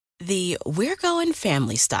the We're Going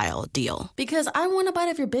Family Style deal. Because I want a bite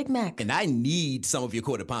of your Big Mac. And I need some of your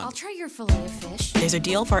Quarter Pounder. I'll try your Filet-O-Fish. There's a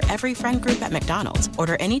deal for every friend group at McDonald's.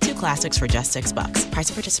 Order any two classics for just $6. Price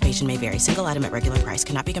of participation may vary. Single item at regular price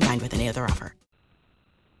cannot be combined with any other offer.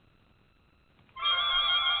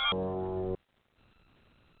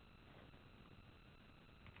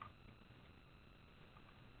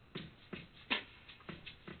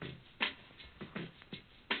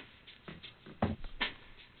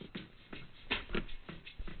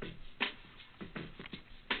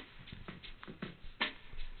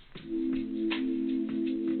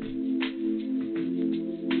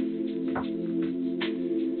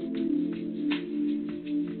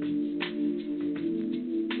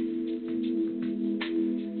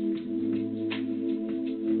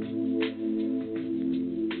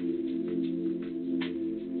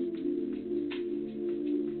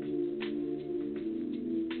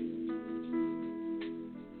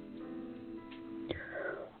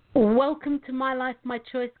 Welcome to My Life, My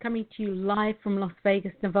Choice, coming to you live from Las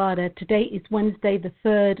Vegas, Nevada. Today is Wednesday, the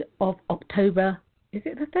 3rd of October. Is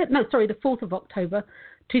it the 3rd? No, sorry, the 4th of October,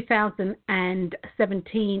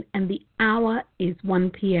 2017, and the hour is 1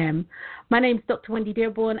 p.m. My name is Dr. Wendy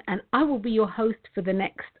Dearborn, and I will be your host for the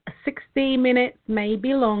next 60 minutes,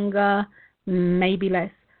 maybe longer, maybe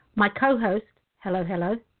less. My co-host,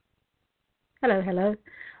 hello.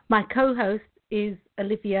 My co-host is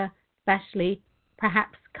Olivia Bashley,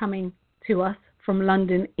 perhaps coming to us from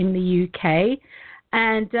London in the UK.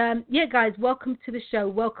 And guys, welcome to the show.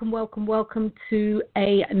 Welcome to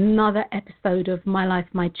another episode of My Life,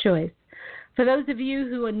 My Choice. For those of you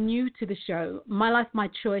who are new to the show, My Life, My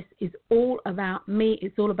Choice is all about me.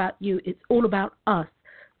 It's all about you. It's all about us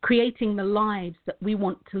creating the lives that we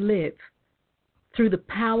want to live through the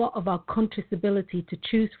power of our conscious ability to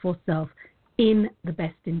choose for self in the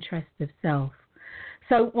best interest of self.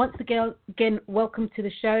 So once again, welcome to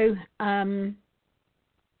the show. I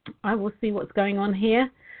will see what's going on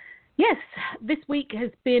here. Yes, this week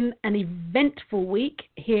has been an eventful week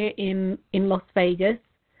here in Las Vegas.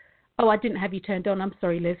 Oh, I didn't have you turned on. I'm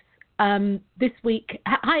sorry, Liv. This week,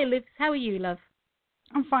 hi, Liv. How are you, love?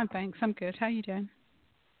 I'm fine, thanks. I'm good. How are you doing?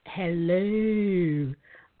 Hello.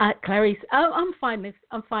 Clarice. Oh, I'm fine, Liv.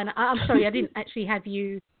 I'm fine. I'm sorry, I didn't actually have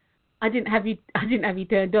you. I didn't have you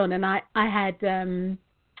turned on, and I had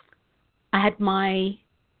my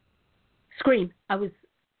screen. I was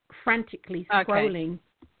frantically scrolling,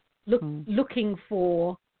 looking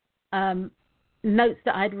for notes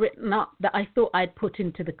that I'd written up that I thought I'd put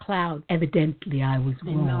into the cloud. Evidently, I was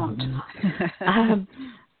wrong.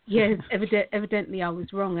 Yes, evidently I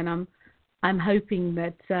was wrong, and I'm hoping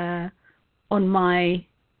that on my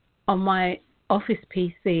office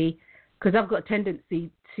PC, because I've got a tendency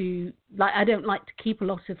to, I don't like to keep a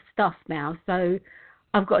lot of stuff now, so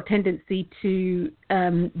I've got a tendency to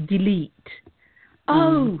delete.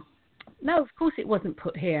 Oh, no, of course it wasn't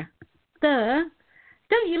put here. Don't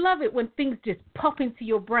you love it when things just pop into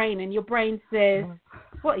your brain and your brain says,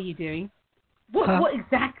 what are you doing? What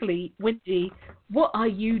exactly, Wendy, what are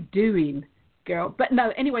you doing, girl? But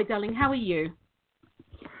no, anyway, darling, how are you?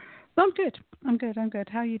 I'm good.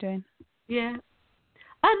 How are you doing? Yeah.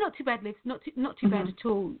 Not too bad, Liv. Not too bad at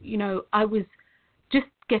all. You know, I was just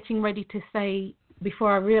getting ready to say,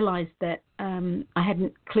 before I realized that I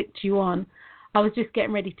hadn't clicked you on, I was just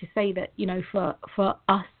getting ready to say that, you know, for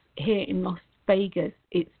us here in Las Vegas,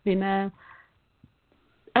 it's been a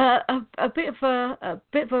bit of a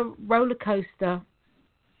roller coaster,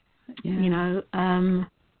 you know,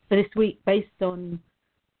 for this week, based on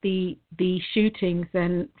the shootings,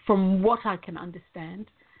 and from what I can understand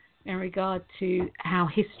in regard to how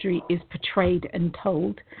history is portrayed and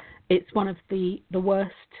told, it's one of the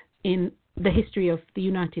worst in the history of the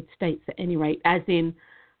United States, at any rate, as in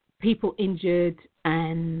people injured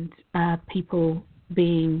and people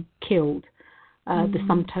being killed, the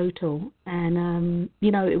sum total. And,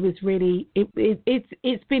 you know, it was really,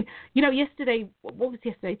 it's been, you know, yesterday, what was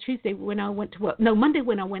yesterday? Tuesday when I went to work. No, Monday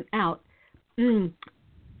when I went out,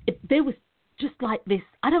 there was just like this,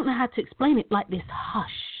 I don't know how to explain it, like this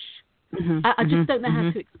hush. I just don't know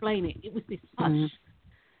how to explain it. It was this hush,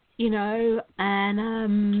 you know,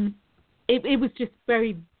 and it was just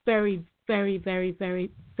very, very, very, very,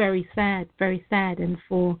 very, very sad, and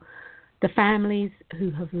for the families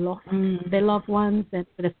who have lost their loved ones, and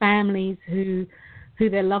for the families who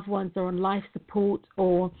their loved ones are on life support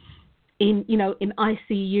or in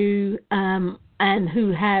ICU, and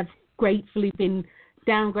who have gratefully been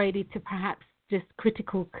downgraded to perhaps just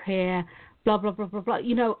critical care, blah, blah, blah, blah, blah.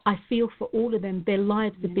 You know, I feel for all of them. Their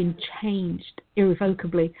lives have been changed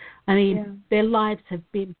irrevocably. I mean, their lives have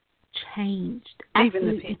been changed.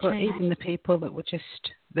 Even the people that were just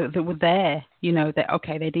that were there, that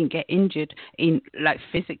okay, they didn't get injured in like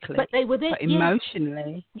physically, but they were there, but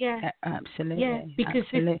emotionally. Yeah, absolutely. Yeah, because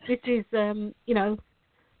absolutely. this is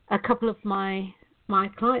a couple of my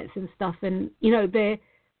clients and stuff, and they're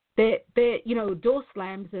door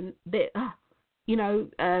slams, and they a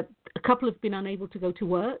couple have been unable to go to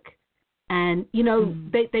work, and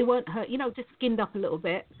they weren't hurt, just skinned up a little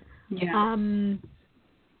bit. Yeah.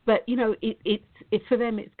 But it's for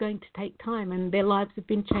them. It's going to take time, and their lives have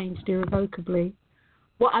been changed irrevocably.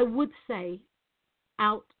 What I would say,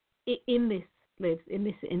 out in this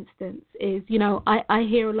instance, is I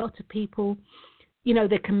hear a lot of people,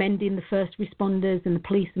 they're commending the first responders and the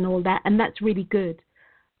police and all that, and that's really good.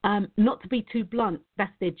 Not to be too blunt,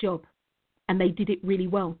 that's their job, and they did it really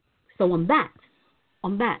well. So on that,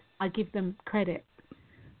 I give them credit.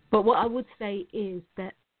 But what I would say is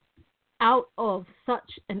that out of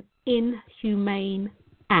such an inhumane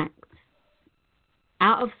act,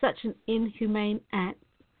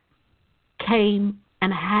 came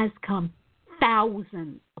and has come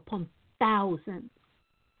thousands upon thousands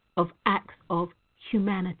of acts of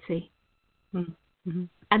humanity. Mm-hmm.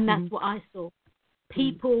 And that's what I saw.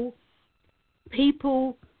 People,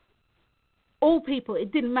 all people,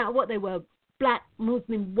 it didn't matter what they were, black,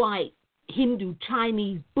 Muslim, white, Hindu,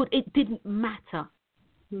 Chinese, but it didn't matter.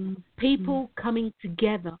 People coming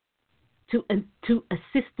together to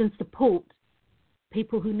assist and support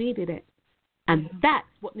people who needed it, and that's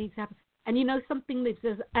what needs to happen. And something that's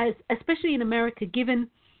as especially in America, given,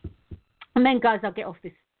 and then guys, I'll get off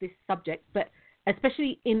this subject, but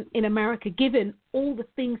especially in America, given all the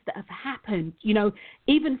things that have happened,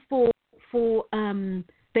 even for the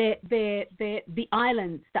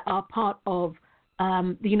islands that are part of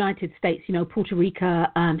the United States, Puerto Rico,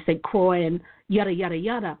 St. Croix, and yada yada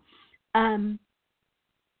yada.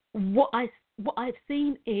 What I've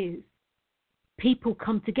seen is people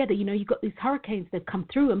come together. You've got these hurricanes that come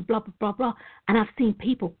through and blah blah blah blah, and I've seen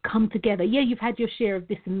people come together. Yeah, you've had your share of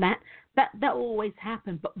this and that. That will always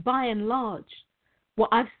happen, but by and large, what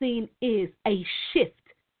I've seen is a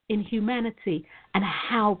shift in humanity and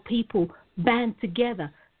how people band together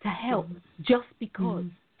to help just because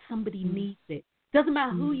somebody needs it. Doesn't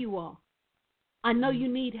matter who you are. I know you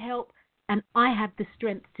need help, and I have the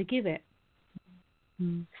strength to give it.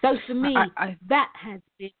 So for me, that has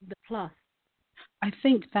been the plus. I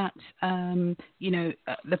think that,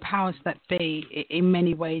 the powers that be, in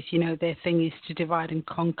many ways, their thing is to divide and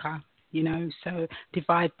conquer. So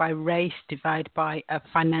divide by race, divide by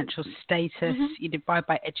financial status, you divide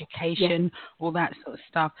by education, all that sort of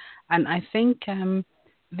stuff. And I think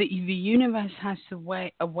the universe has a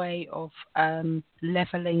way of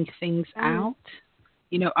leveling things out.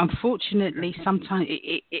 Unfortunately, sometimes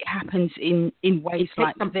it happens in ways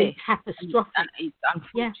like this. Catastrophic. And it's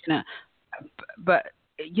unfortunate. But,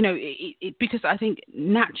 because I think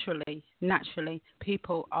naturally,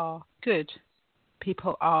 people are good.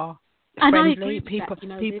 People are friendly.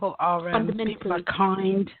 People are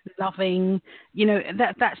kind, loving.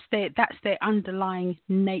 That's their underlying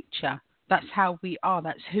nature. That's how we are.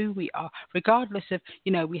 That's who we are. Regardless of,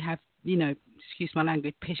 we have, excuse my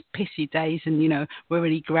language, pissy days, and we're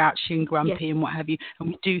really grouchy and grumpy and what have you, and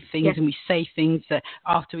we do things and we say things that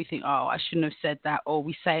after we think, oh, I shouldn't have said that, or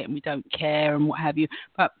we say it and we don't care and what have you.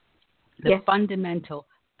 But the fundamental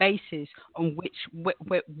basis on which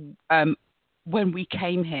when we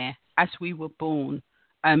came here, as we were born,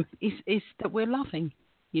 is that we're loving.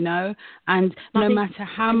 And no matter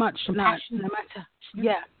how much, no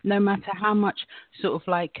matter how much sort of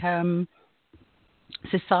like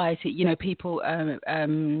society, people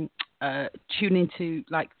tune into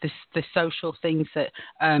like the social things that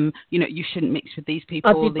you shouldn't mix with these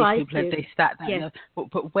people, or these people have this, that.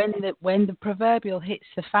 But when the proverbial hits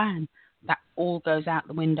the fan, that all goes out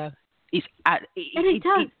the window.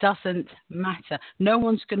 It doesn't matter. No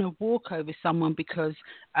one's going to walk over someone because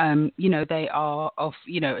they are of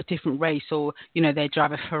a different race, or they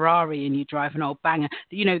drive a Ferrari and you drive an old banger.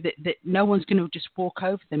 That no one's going to just walk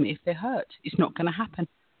over them if they're hurt. It's not going to happen.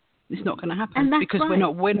 It's not going to happen because we're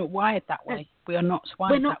not wired that way. We are not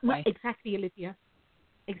wired that way. Exactly, Olivia.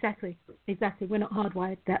 Exactly. We're not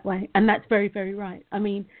hardwired that way, and that's very, very right. I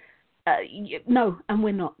mean, no, and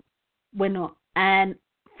we're not. And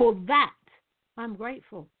for that, I'm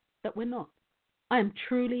grateful that we're not. I am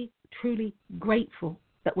truly, truly grateful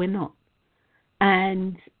that we're not.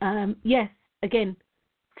 And yes, again,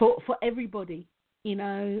 for everybody,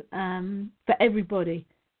 for everybody,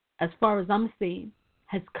 as far as I'm seeing,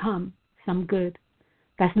 has come some good.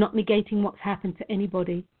 That's not negating what's happened to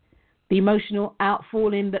anybody. The emotional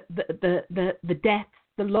outfalling, the deaths,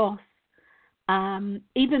 the loss,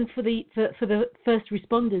 even for the first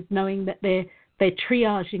responders, knowing that they're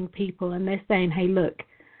triaging people and they're saying, hey, look,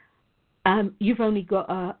 you've only got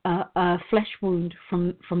a flesh wound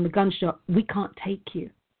from the gunshot. We can't take you.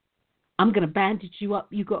 I'm going to bandage you up.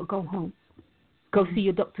 You got to go home. Go see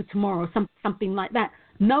your doctor tomorrow, something like that.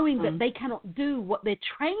 Knowing that they cannot do what they're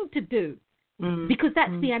trained to do, because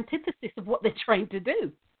that's the antithesis of what they're trained to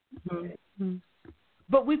do.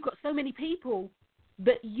 But we've got so many people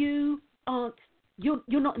that you're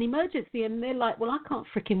not an emergency, and they're like, well, I can't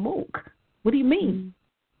freaking walk. What do you mean?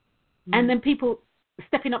 And then people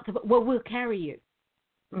stepping up to, well, we'll carry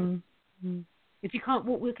you. If you can't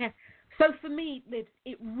walk, we'll carry. So for me, Liv,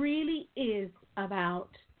 it really is about,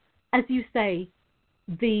 as you say,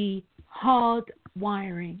 the hard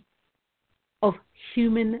wiring of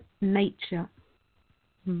human nature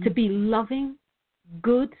to be loving,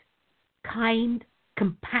 good, kind,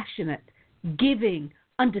 compassionate, giving,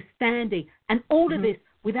 understanding, and all of this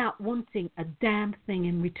without wanting a damn thing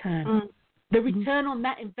in return. The return on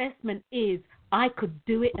that investment is, I could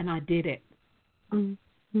do it and I did it.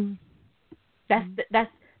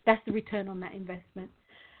 That's the return on that investment.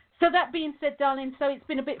 So that being said, darling, so it's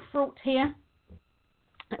been a bit fraught here,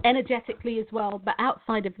 energetically as well. But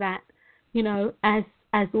outside of that, you know, as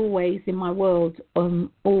always in my world, all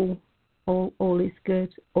is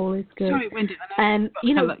good. All is good. Sorry, Wendy, and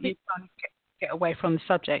you know, you're trying to get away from the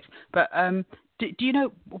subject, but do you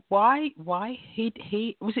know why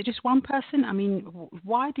he was it just one person? I mean,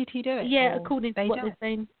 why did he do it? Yeah, according to what they're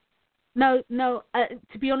saying. No.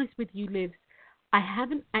 To be honest with you, Liv, I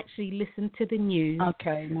haven't actually listened to the news.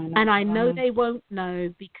 Okay, no, and I know they won't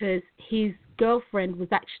know because his girlfriend was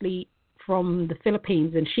actually from the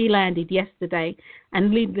Philippines and she landed yesterday.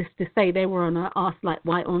 And needless to say, they were on her ass like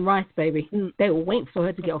white on rice, baby. They were waiting for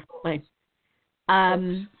her to get off the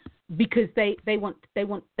plane. Because they want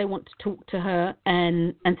to talk to her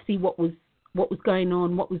and see what was going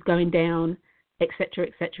on, what was going down, etc.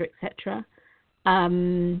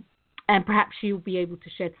 And perhaps she'll be able to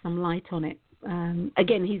shed some light on it.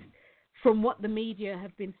 Again, he's from what the media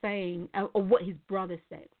have been saying, or what his brother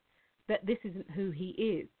said, that this isn't who he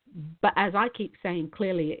is. But as I keep saying,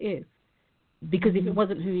 clearly it is, because if it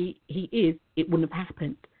wasn't who he is, it wouldn't have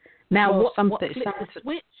happened. Now, what flipped the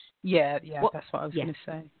switch? Yeah, that's what I was going to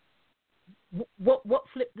say. What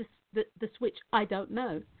flipped the switch? I don't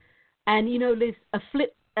know. And you know, Liz, a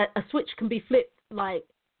switch can be flipped like,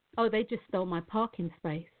 oh, they just stole my parking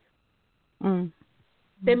space.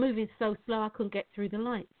 They're moving so slow I couldn't get through the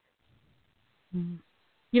lights.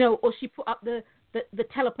 You know, or she put up the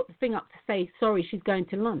teller put the thing up to say sorry, she's going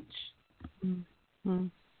to lunch.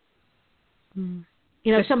 You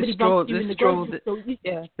know, just somebody bumped you in the grocery store.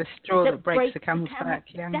 The straw that breaks the camel's back.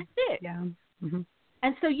 Yeah, that's it. Yeah.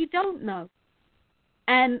 And so you don't know.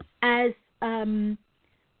 And as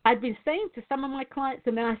I'd been saying to some of my clients,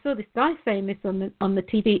 and then I saw this guy saying this on the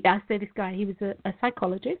TV. I say this guy, he was a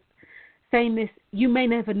psychologist, saying this: you may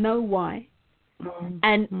never know why,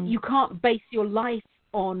 and you can't base your life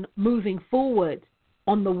on moving forward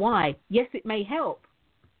on the why. Yes, it may help,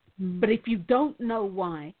 but if you don't know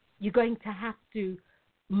why, you're going to have to.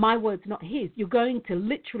 My words, not his. You're going to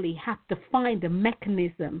literally have to find a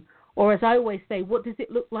mechanism, or as I always say, what does it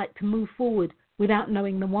look like to move forward without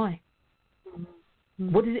knowing the why?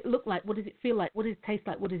 What does it look like? What does it feel like? What does it taste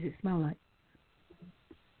like? What does it smell like?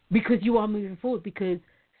 Because you are moving forward, because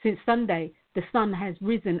since Sunday, the sun has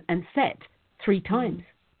risen and set 3 times.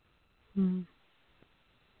 And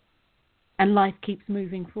life keeps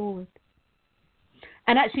moving forward.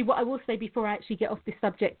 And actually, what I will say before I actually get off this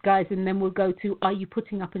subject, guys, and then we'll go to, are you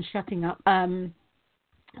putting up and shutting up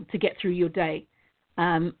to get through your day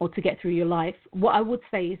or to get through your life? What I would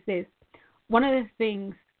say is this. One of the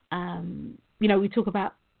things, you know, we talk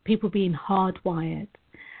about people being hardwired.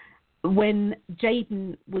 When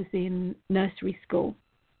Jaden was in nursery school,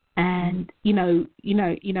 and you know,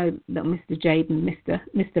 Mr. Jaden,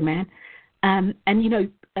 Mr. Man, and you know,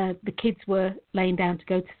 the kids were laying down to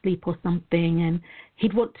go to sleep or something, and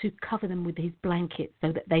he'd want to cover them with his blanket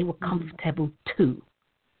so that they were comfortable too.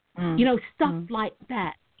 You know, stuff like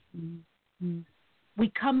that.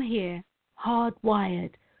 We come here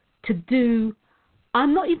hardwired to do.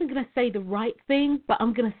 I'm not even going to say the right thing, but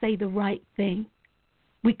I'm going to say the right thing.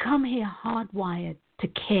 We come here hardwired to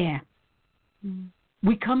care.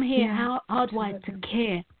 We come here hardwired to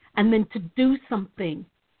care, and then to do something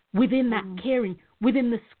within that caring,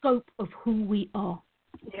 within the scope of who we are.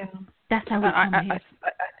 Yeah, that's how we come here. I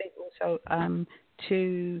think also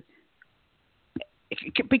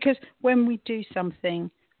because when we do something,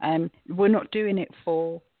 we're not doing it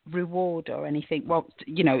for reward or anything. Well,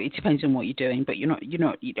 it depends on what you're doing, but you're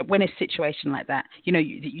not. When a situation like that,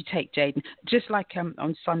 you take Jaden. Just like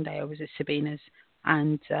on Sunday, I was at Sabina's,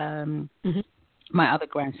 and my other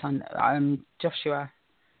grandson, Joshua,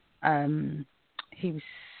 he was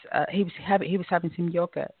having some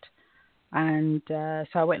yogurt, and so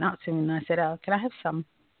I went up to him and I said, "Oh, can I have some?"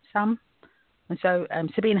 And so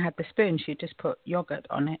Sabina had the spoon. She just put yogurt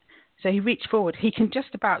on it. So he reached forward. He can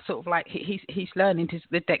just about sort of like he's learning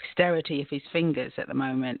the dexterity of his fingers at the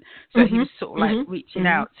moment. So he was sort of like reaching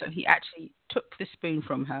out. So he actually took the spoon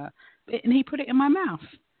from her and he put it in my mouth.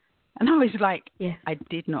 And I was like, I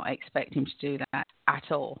did not expect him to do that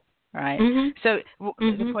at all, right? So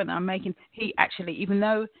the point that I'm making, he actually, even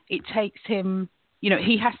though it takes him,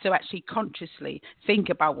 he has to actually consciously think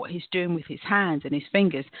about what he's doing with his hands and his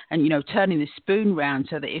fingers, and turning the spoon round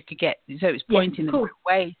so that it could so it's pointing the right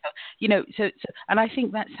way. So and I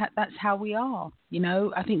think that's how we are.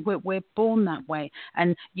 I think we're born that way,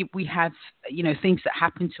 and we have things that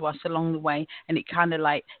happen to us along the way, and it kind of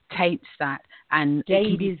like taints that, and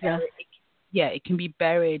it can be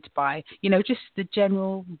buried by, just the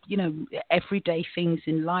general, everyday things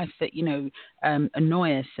in life that,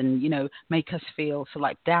 annoy us and, make us feel so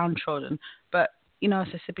like downtrodden. But, as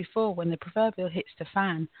I said before, when the proverbial hits the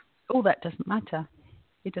fan, all that doesn't matter.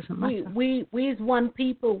 It doesn't matter. We as one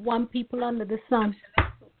people under the sun.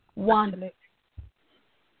 Absolutely.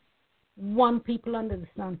 One people under the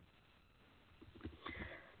sun.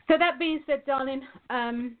 So that being said, darling,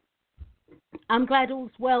 I'm glad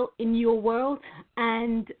all's well in your world,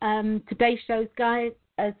 and today's show's guide,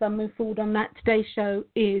 as I move forward on that, today's show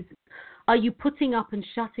is, are you putting up and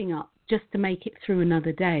shutting up just to make it through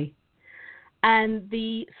another day? And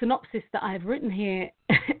the synopsis that I have written here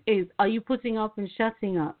is, are you putting up and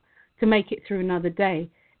shutting up to make it through another day?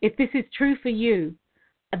 If this is true for you,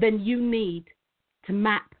 then you need to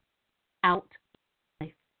map out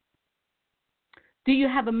life. Do you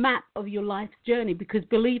have a map of your life's journey? Because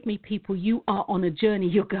believe me, people, you are on a journey.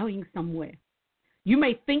 You're going somewhere. You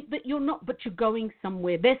may think that you're not, but you're going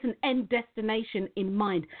somewhere. There's an end destination in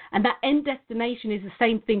mind. And that end destination is the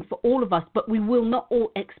same thing for all of us, but we will not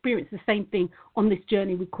all experience the same thing on this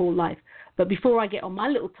journey we call life. But before I get on my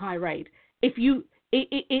little tirade, do you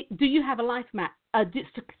have a life map? Do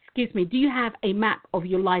you have a map of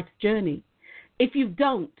your life's journey? If you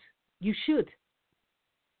don't, you should.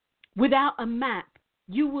 Without a map,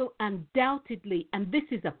 you will undoubtedly, and this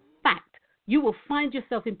is a fact, you will find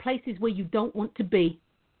yourself in places where you don't want to be,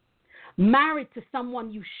 married to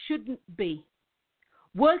someone you shouldn't be,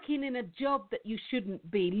 working in a job that you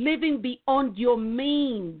shouldn't be, living beyond your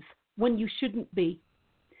means when you shouldn't be,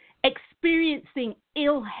 experiencing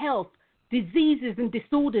ill health, diseases and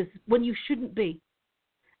disorders when you shouldn't be,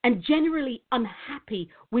 and generally unhappy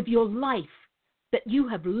with your life that you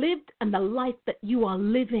have lived and the life that you are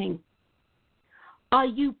living. Are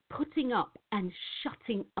you putting up and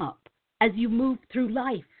shutting up as you move through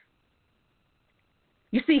life?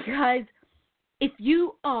 You see, guys, if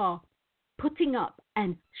you are putting up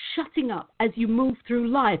and shutting up as you move through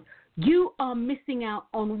life, you are missing out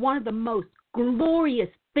on one of the most glorious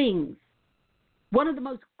things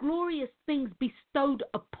bestowed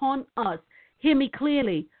upon us. Hear me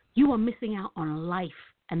clearly. You are missing out on life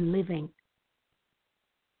and living.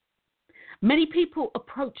 Many people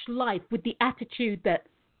approach life with the attitude that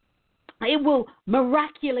it will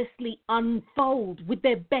miraculously unfold with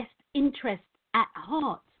their best interests at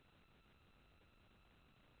heart.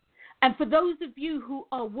 And for those of you who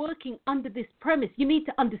are working under this premise, you need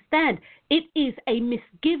to understand it is a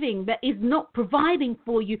misgiving that is not providing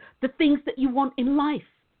for you the things that you want in life.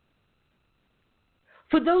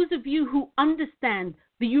 For those of you who understand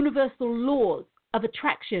the universal laws of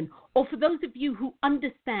attraction, or for those of you who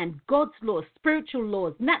understand God's laws, spiritual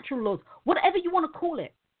laws, natural laws, whatever you want to call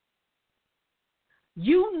it,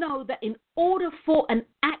 you know that in order for an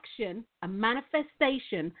action, a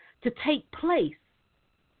manifestation to take place,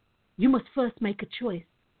 you must first make a choice.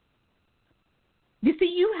 You see,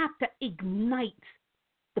 you have to ignite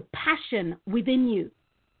the passion within you.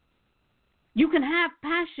 You can have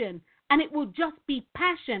passion, and it will just be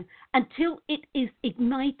passion until it is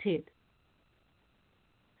ignited.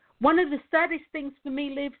 One of the saddest things for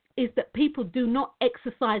me, Liv, is that people do not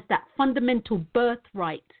exercise that fundamental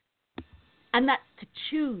birthright, and that's to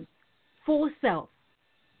choose for self.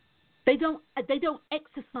 They don't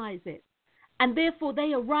exercise it, and therefore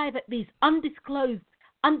they arrive at these undisclosed,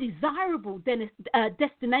 undesirable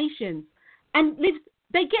destinations. And Liv,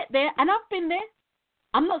 they get there, and I've been there.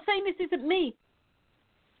 I'm not saying this isn't me.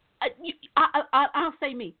 I'll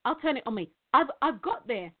say me. I'll turn it on me. I've got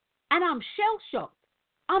there, and I'm shell-shocked.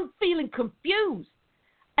 I'm feeling confused.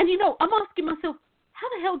 And, you know, I'm asking myself, how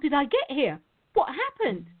the hell did I get here? What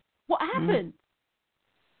happened? What happened?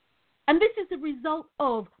 And this is a result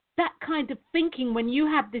of that kind of thinking when you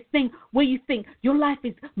have this thing where you think your life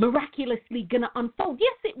is miraculously going to unfold.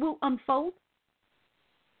 Yes, it will unfold.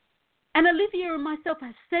 And Olivia and myself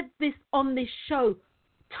have said this on this show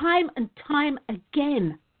time and time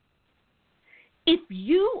again. If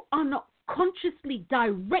you are not consciously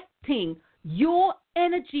directing your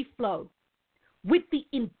energy flow with the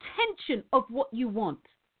intention of what you want,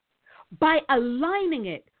 by aligning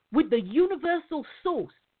it with the universal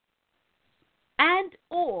source, and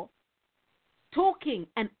or talking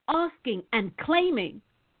and asking and claiming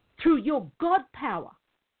through your God power,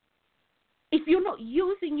 if you're not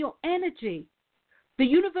using your energy, the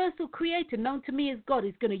universal creator, known to me as God,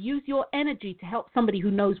 is going to use your energy to help somebody who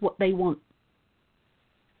knows what they want.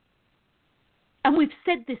 And we've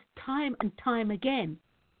said this time and time again.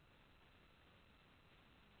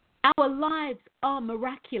 Our lives are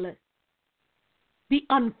miraculous. The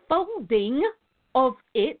unfolding of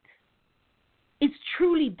it is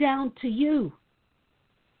truly down to you.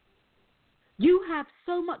 You have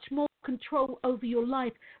so much more control over your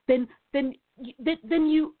life than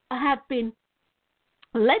you have been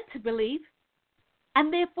led to believe,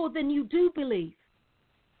 and therefore than you do believe.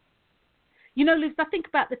 You know, Liz, I think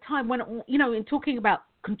about the time when, you know, in talking about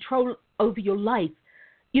control over your life,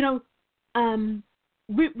 you know,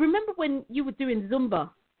 remember when you were doing Zumba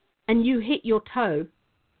and you hit your toe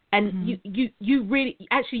and you really,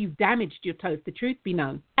 actually you damaged your toe, if the truth be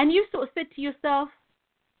known. And you sort of said to yourself,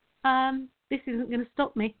 this isn't going to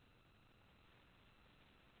stop me.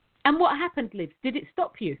 And what happened, Liz? Did it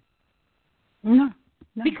stop you? No.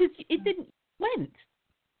 Because it didn't. Went.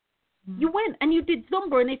 You went and you did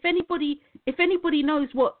Zumba, and if anybody knows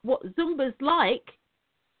what Zumba's like,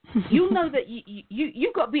 you'll know that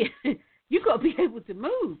you got to be able to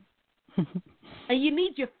move, and you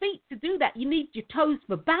need your feet to do that. You need your toes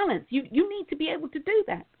for balance. You need to be able to do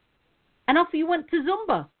that. And off you went to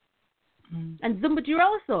Zumba, and Zumbaed your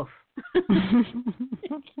ass off,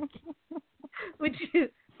 which you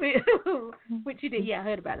did. Yeah, I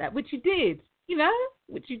heard about that. Which you did. You know,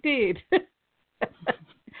 which you did.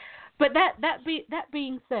 But that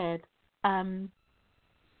being said,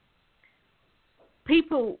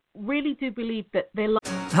 people really do believe that their life.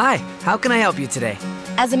 Hi, how can I help you today?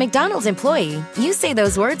 As a McDonald's employee, you say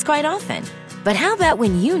those words quite often. But how about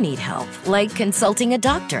when you need help, like consulting a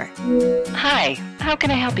doctor? Hi, how can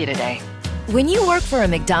I help you today? When you work for a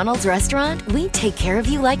McDonald's restaurant, we take care of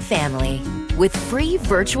you like family. With free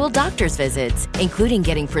virtual doctor's visits, including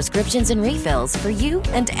getting prescriptions and refills for you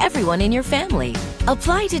and everyone in your family.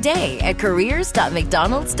 Apply today at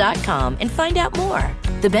careers.mcdonalds.com and find out more.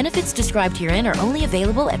 The benefits described herein are only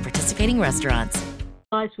available at participating restaurants.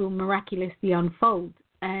 Lives will miraculously unfold,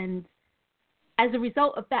 and as a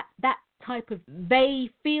result of that type of, they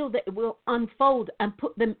feel that it will unfold and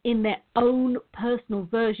put them in their own personal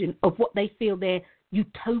version of what they feel their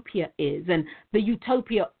utopia is, and the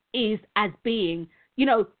utopia is as being, you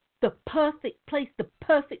know, the perfect place, the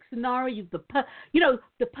perfect scenario, the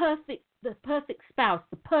perfect spouse,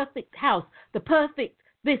 the perfect house, the perfect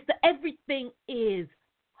this, everything is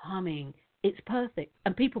humming. It's perfect,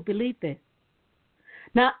 and people believe this.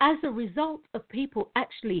 Now, as a result of people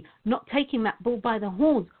actually not taking that bull by the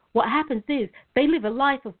horns, what happens is they live a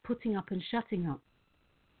life of putting up and shutting up.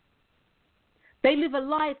 They live a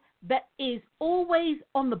life that is always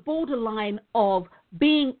on the borderline of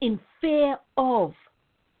being in fear of.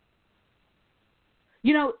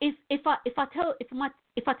 You know, if I tell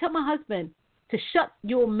my husband to shut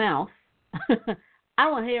your mouth, I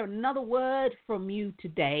don't want to hear another word from you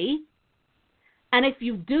today. And if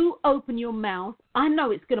you do open your mouth, I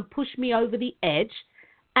know it's going to push me over the edge,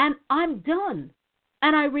 and I'm done.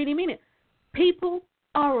 And I really mean it. People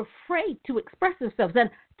are afraid to express themselves. And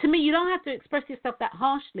to me, you don't have to express yourself that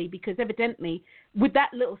harshly, because evidently, with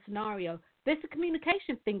that little scenario, there's a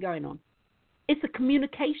communication thing going on. It's a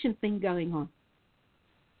communication thing going on.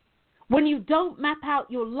 When you don't map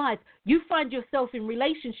out your life, you find yourself in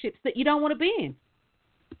relationships that you don't want to be in.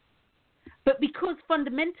 But because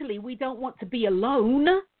fundamentally we don't want to be alone,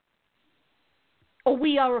 or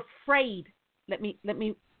we are afraid, let me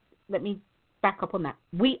back up on that.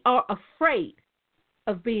 We are afraid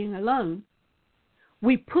of being alone.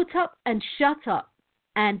 We put up and shut up,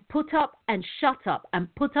 and put up and shut up, and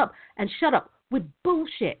put up and shut up with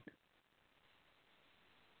bullshit.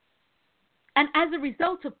 And as a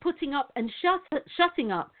result of putting up and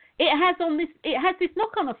shutting up, it has this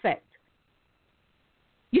knock-on effect.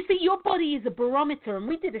 You see, your body is a barometer, and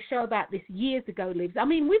we did a show about this years ago, Liz. I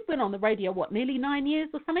mean, we've been on the radio, nearly 9 years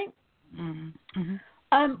or something? Mm-hmm.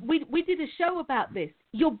 We did a show about this.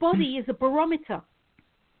 Your body is a barometer.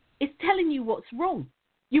 It's telling you what's wrong.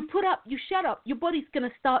 You put up, you shut up, your body's going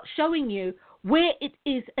to start showing you where it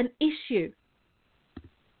is an issue.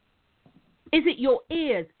 Is it your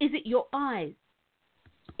ears? Is it your eyes?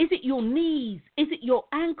 Is it your knees? Is it your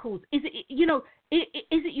ankles? Is it,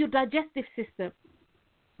 is it your digestive system?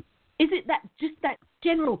 Is it that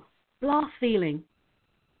general blah feeling?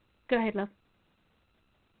 Go ahead, love.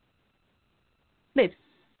 Liv.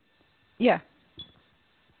 Yeah.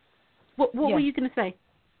 What were you going to say?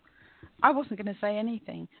 I wasn't going to say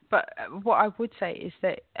anything, but what I would say is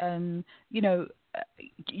that,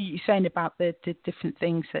 you're saying about the different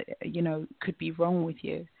things that, could be wrong with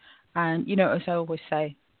you. And, as I always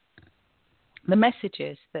say, the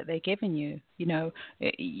messages that they're giving you,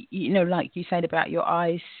 like you said about your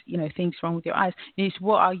eyes, things wrong with your eyes, is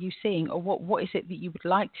what are you seeing, or what is it that you would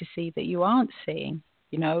like to see that you aren't seeing?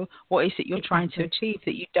 What is it you're trying to achieve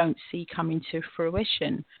that you don't see coming to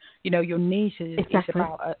fruition? Your needs is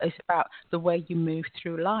about the way you move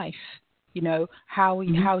through life. How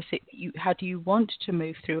do you want to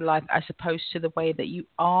move through life as opposed to the way that you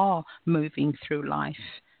are moving through life?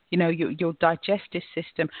 Your digestive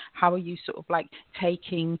system, how are you sort of like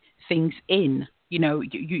taking things in?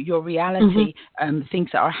 Your reality, things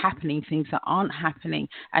that are happening, things that aren't happening,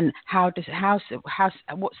 and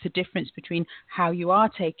what's the difference between how you are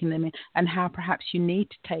taking them in and how perhaps you need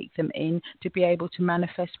to take them in to be able to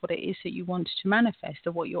manifest what it is that you want to manifest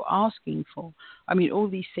or what you're asking for. I mean, all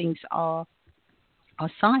these things are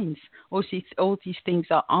signs. All these things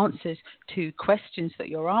are answers to questions that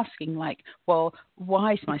you're asking, like, well,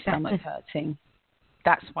 why is my stomach hurting?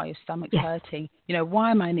 That's why your stomach's hurting. Why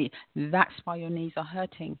am I That's why your knees are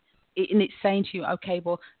hurting. And it's saying to you, okay,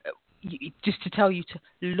 well, just to tell you to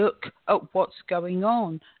look at what's going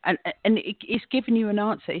on. And it's giving you an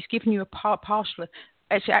answer. It's giving you a partial.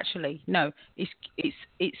 Actually, no.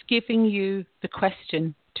 It's giving you the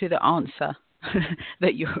question to the answer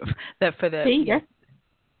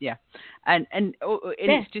Yeah, and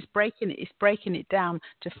it's just breaking it down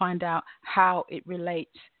to find out how it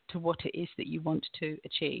relates to what it is that you want to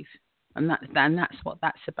achieve, and that's what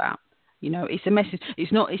that's about. It's a message.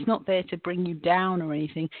 It's not there to bring you down or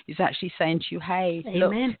anything. It's actually saying to you, hey,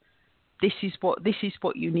 Amen. Look, this is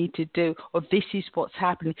what you need to do, or this is what's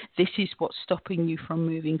happening. This is what's stopping you from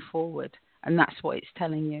moving forward, and that's what it's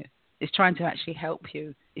telling you. It's trying to actually help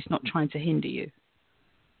you. It's not trying to hinder you.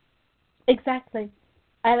 Exactly.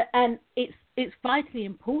 And it's vitally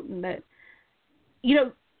important that,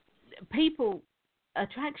 people,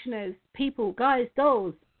 attractioners, people, guys,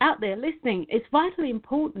 dolls out there listening, it's vitally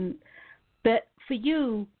important that for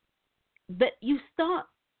you, that you start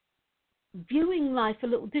viewing life a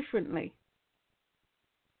little differently.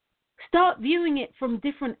 Start viewing it from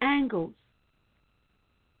different angles.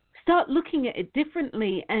 Start looking at it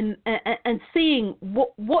differently and seeing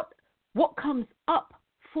what comes up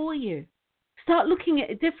for you. Start looking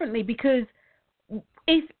at it differently, because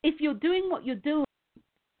if you're doing what you're doing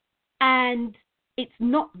and it's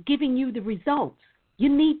not giving you the results, you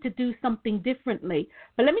need to do something differently.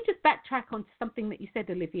 But let me just backtrack on something that you said,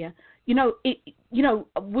 Olivia.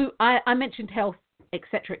 I mentioned health,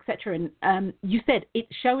 etc., and you said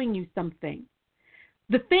it's showing you something.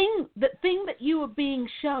 The thing that you are being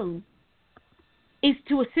shown is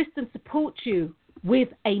to assist and support you with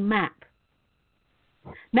a map.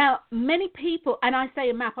 Now, many people, and I say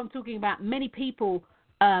a map, I'm talking about many people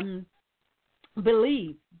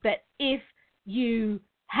believe that if you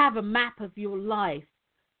have a map of your life,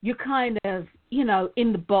 you're kind of,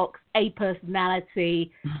 in the box, A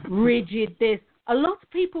personality, rigid this. A lot of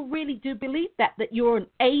people really do believe that you're an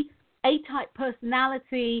A-type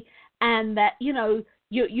personality, and that, you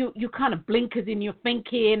kind of blinkers in your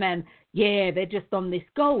thinking, and, they're just on this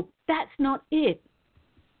goal. That's not it.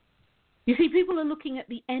 You see, people are looking at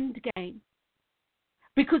the end game,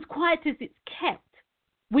 because quiet as it's kept,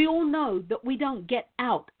 we all know that we don't get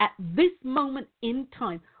out at this moment in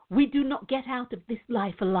time. We do not get out of this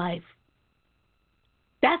life alive.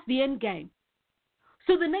 That's the end game.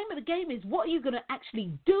 So the name of the game is, what are you going to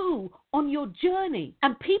actually do on your journey?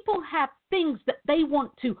 And people have things that they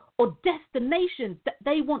want to, or destinations that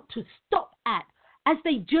they want to stop at as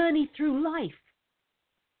they journey through life.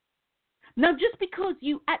 Now, just because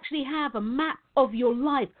you actually have a map of your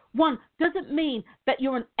life, one, doesn't mean that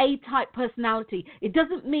you're an A-type personality. It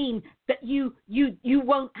doesn't mean that you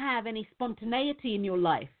won't have any spontaneity in your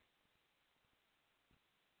life.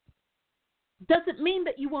 Doesn't mean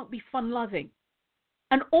that you won't be fun-loving.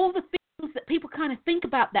 And all the things that people kind of think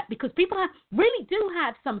about that, because people really do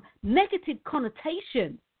have some negative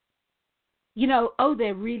connotations.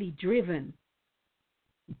 They're really driven.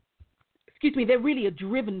 they're really a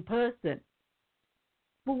driven person.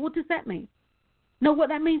 Well, what does that mean? No, what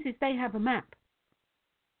that means is they have a map.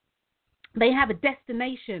 They have a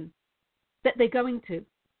destination that they're going to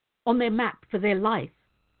on their map for their life.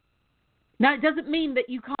 Now, it doesn't mean that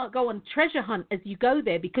you can't go on treasure hunt as you go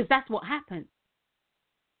there, because that's what happens.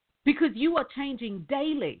 Because you are changing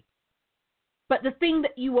daily. But the thing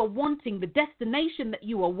that you are wanting, the destination that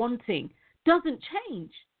you are wanting, doesn't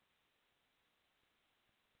change.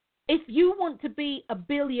 If you want to be a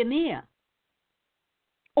billionaire,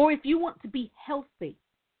 or if you want to be healthy,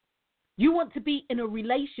 you want to be in a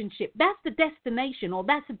relationship, that's the destination, or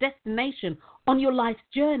that's a destination on your life's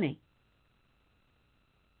journey.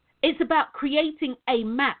 It's about creating a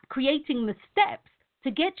map, creating the steps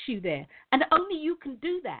to get you there. And only you can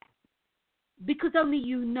do that, because only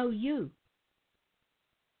you know you.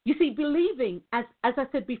 You see, believing, as I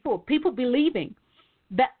said before, people believing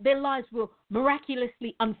that their lives will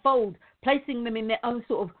miraculously unfold, placing them in their own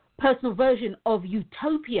sort of personal version of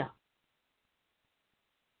utopia.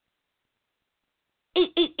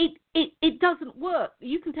 It doesn't work.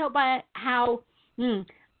 You can tell by how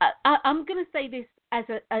I'm going to say this as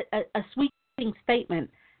a sweeping statement,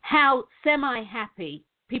 how semi-happy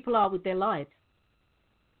people are with their lives.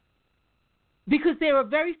 Because there are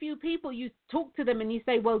very few people, you talk to them and you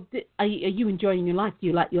say, well, are you enjoying your life? Do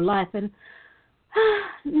you like your life? And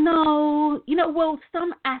no, well,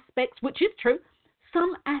 some aspects, which is true,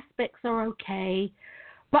 some aspects are okay,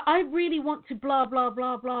 but I really want to blah, blah,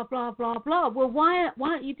 blah, blah, blah, blah, blah. Well, why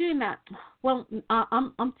aren't you doing that? Well,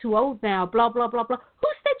 I'm too old now, blah, blah, blah, blah. Who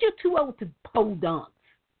said you're too old to pole dance?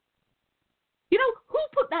 Who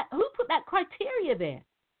put that criteria there?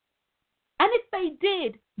 And if they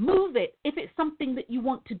did, move it if it's something that you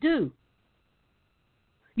want to do.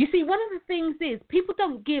 You see, one of the things is people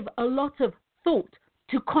don't give a lot of thought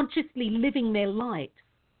to consciously living their lives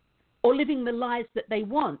or living the lives that they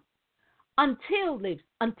want until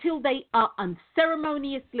they are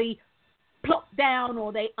unceremoniously plopped down,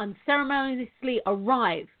 or they unceremoniously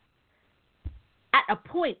arrive at a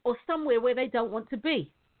point or somewhere where they don't want to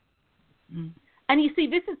be. And you see,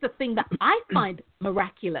 this is the thing that I find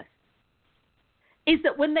miraculous, is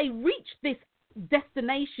that when they reach this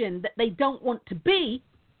destination that they don't want to be,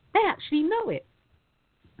 they actually know it.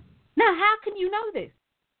 Now, how can you know this?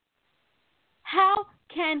 How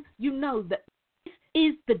can you know that this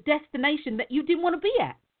is the destination that you didn't want to be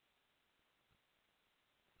at?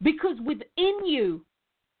 Because within you,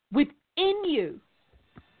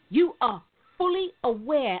 you are fully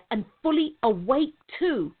aware and fully awake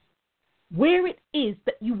to where it is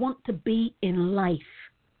that you want to be in life.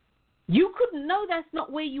 You couldn't know that's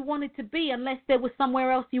not where you wanted to be unless there was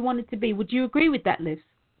somewhere else you wanted to be. Would you agree with that, Liz?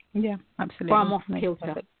 Yeah, absolutely. Or I'm off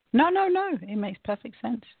kilter. No. It makes perfect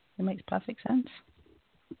sense.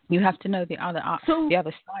 You have to know the other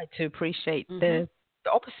side to appreciate the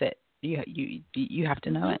opposite. You have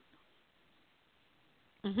to know it.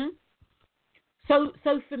 Mm-hmm.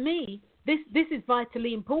 So for me, this is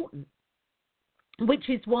vitally important, which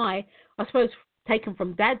is why I suppose, taken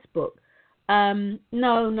from Dad's book,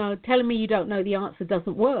 no, telling me you don't know the answer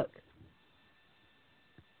doesn't work.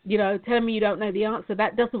 Telling me you don't know the answer,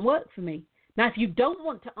 that doesn't work for me. Now, if you don't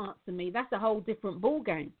want to answer me, that's a whole different ball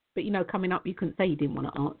game. But, coming up, you couldn't say you didn't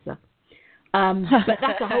want to answer. But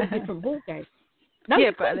that's a whole different ball game. No,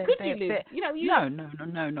 yeah, could you, Liz?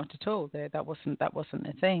 No, not at all. That wasn't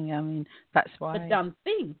the thing. I mean, that's why the dumb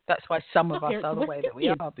thing. That's why some of us are the way that we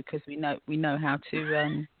are, because we know how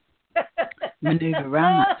to maneuver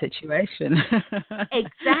around that situation.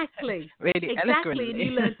 Exactly. Really eloquently. And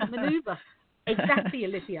you learn to maneuver. Exactly,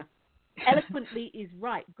 Olivia. Eloquently is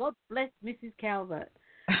right. God bless Mrs. Calvert.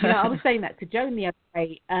 I was saying that to Joan the other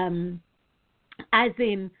day, as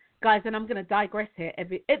in, guys, and I'm going to digress here. I'm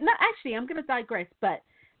going to digress. But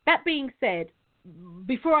that being said,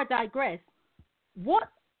 before I digress, what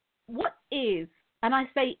is, and I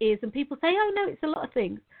say is, and people say, oh, no, it's a lot of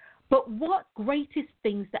things. But what greatest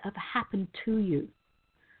things that have happened to you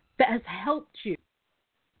that has helped you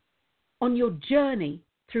on your journey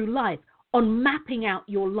through life, on mapping out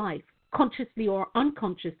your life, consciously or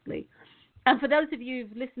unconsciously? And for those of you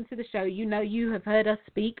who've listened to the show, you have heard us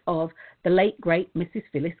speak of the late, great Mrs.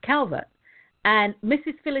 Phyllis Calvert. And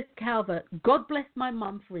Mrs. Phyllis Calvert, God bless my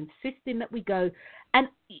mum for insisting that we go and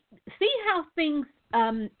see how things,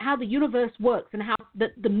 how the universe works and how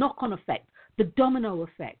the knock-on effect, the domino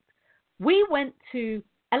effect. We went to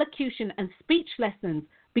elocution and speech lessons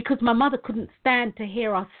because my mother couldn't stand to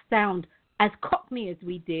hear us sound as Cockney as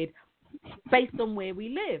we did based on where we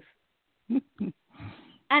live.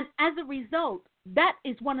 And as a result, that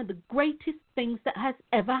is one of the greatest things that has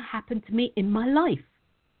ever happened to me in my life.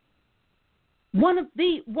 One of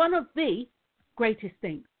the greatest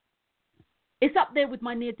things. It's up there with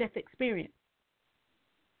my near-death experience.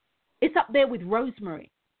 It's up there with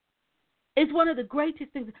Rosemary. It's one of the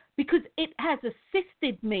greatest things because it has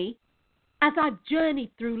assisted me as I've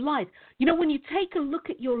journeyed through life. You know, when you take a look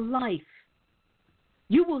at your life,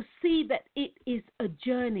 you will see that it is a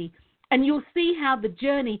journey, and you'll see how the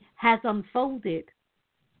journey has unfolded.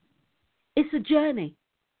 It's a journey.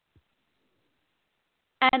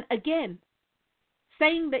 And again,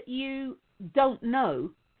 saying that you don't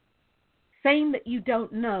know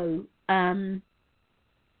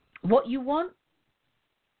what you want,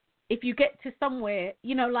 if you get to somewhere,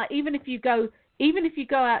 you know, like even if you go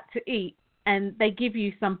out to eat and they give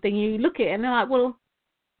you something, you look at it and they're like, well,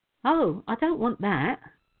 oh, I don't want that.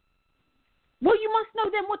 Well, you must know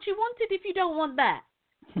then what you wanted if you don't want that.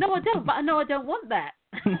 No, I don't, but I know I don't want that.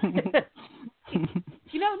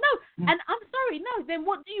 You know, no. And I'm sorry, no, then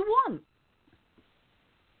what do you want?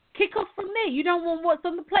 Kick off from there. You don't want what's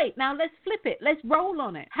on the plate. Now let's flip it. Let's roll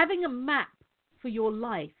on it. Having a map for your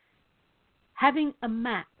life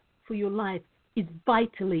is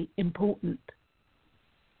vitally important.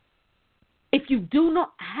 If you do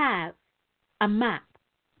not have a map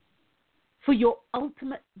for your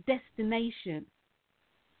ultimate destination,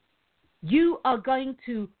 you are going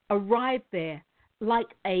to arrive there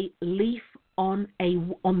like a leaf on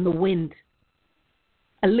the wind.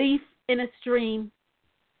 A leaf in a stream,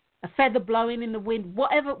 a feather blowing in the wind,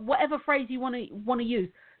 whatever phrase you want to use.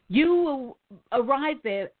 You will arrive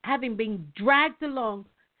there having been dragged along,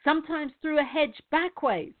 sometimes through a hedge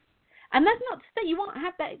backways. And that's not to say you won't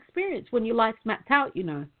have that experience when your life's mapped out, you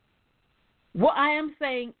know. What I am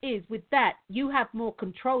saying is, with that, you have more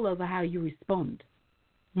control over how you respond.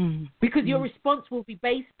 Because your response will be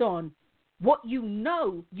based on what you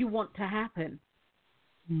know you want to happen.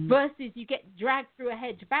 Versus you get dragged through a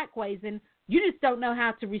hedge backways and you just don't know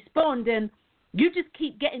how to respond, and you just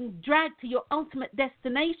keep getting dragged to your ultimate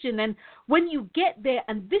destination. And when you get there,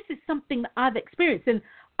 and this is something that I've experienced, and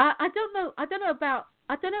I don't know about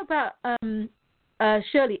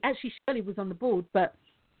Shirley. Actually, Shirley was on the board, but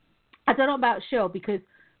I don't know about Shirley because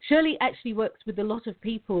Shirley actually works with a lot of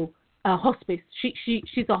people, hospice.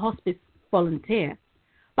 She's a hospice volunteer.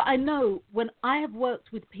 But I know when I have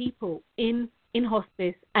worked with people in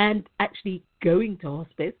hospice and actually going to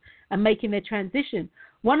hospice and making their transition,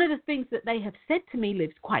 one of the things that they have said to me,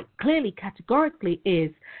 Liv, quite clearly, categorically,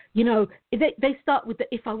 is, you know, they start with the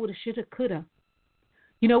if I woulda, shoulda, coulda.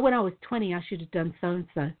 You know, when I was 20, I should have done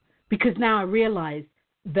so-and-so, because now I realize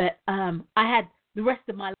that I had the rest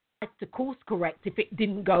of my life to course correct if it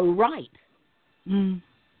didn't go right.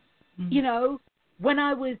 You know, when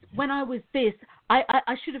I was this,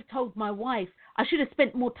 I should have told my wife. I should have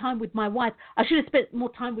spent more time with my wife. I should have spent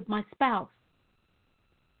more time with my spouse.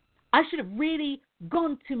 I should have really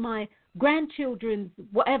gone to my grandchildren's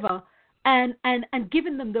whatever and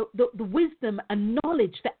given them the wisdom and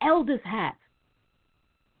knowledge the elders have.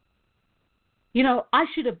 You know, I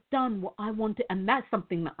should have done what I wanted, and that's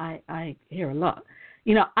something that I hear a lot.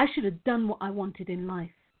 You know, I should have done what I wanted in life.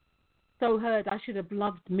 So heard, I should have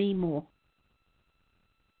loved me more.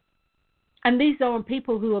 And these are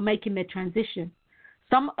people who are making their transition.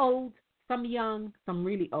 Some old, some young, some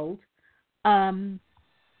really old.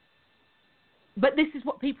 But this is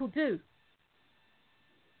what people do.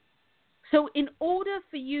 So in order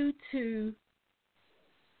for you to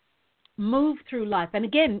move through life, and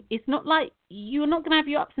again, it's not like you're not going to have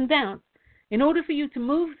your ups and downs. In order for you to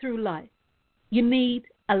move through life, you need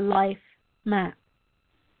a life map.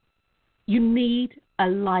 You need a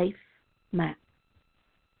life map.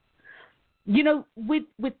 You know,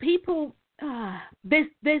 with people,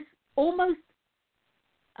 there's almost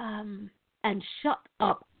and shut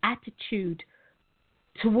up attitude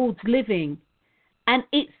towards living, and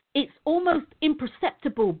it's almost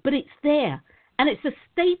imperceptible, but it's there, and it's a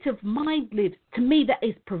state of mind, Liv, to me, that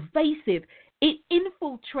is pervasive. It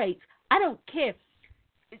infiltrates. I don't care.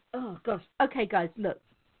 Oh gosh. Okay, guys, look.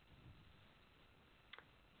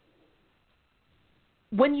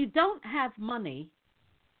 When you don't have money,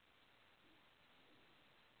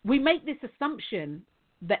 we make this assumption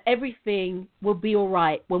that everything will be all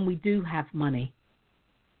right when we do have money.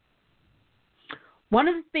 One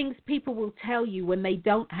of the things people will tell you when they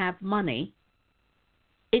don't have money,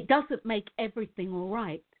 it doesn't make everything all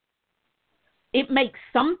right. It makes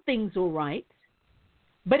some things all right,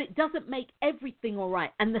 but it doesn't make everything all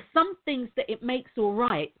right. And the some things that it makes all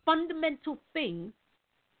right, fundamental things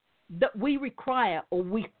that we require or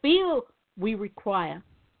we feel we require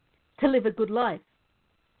to live a good life.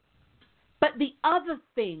 But the other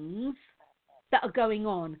things that are going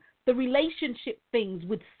on, the relationship things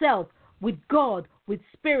with self, with God, with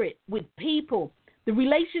spirit, with people, the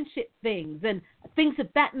relationship things and things of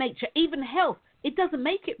that nature, even health, it doesn't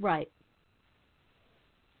make it right.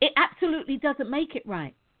 It absolutely doesn't make it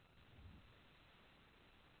right.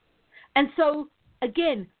 And so,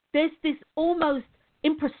 again, there's this almost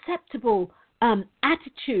imperceptible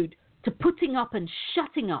attitude to putting up and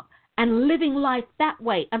shutting up and living life that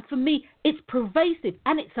way. And for me, it's pervasive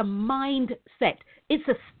and it's a mindset. It's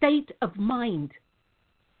a state of mind.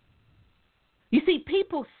 You see,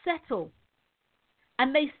 people settle,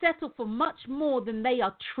 and they settle for much more than they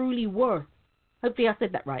are truly worth. Hopefully I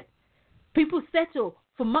said that right. People settle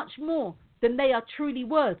for much more than they are truly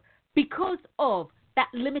worth because of that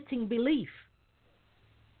limiting belief.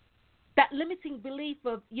 That limiting belief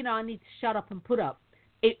of, I need to shut up and put up.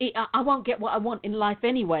 I won't get what I want in life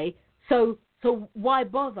anyway, so why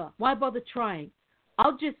bother? Why bother trying?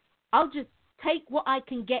 I'll just take what I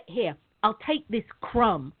can get here. I'll take this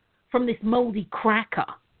crumb from this moldy cracker.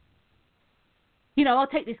 I'll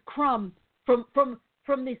take this crumb from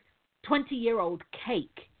this 20-year-old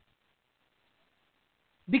cake.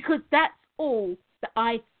 Because that's all that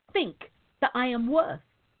I think that I am worth.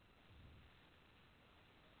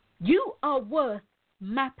 You are worth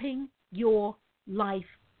mapping your life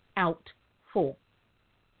out for.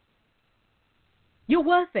 You're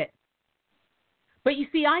worth it. But you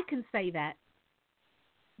see, I can say that.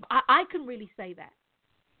 I can really say that.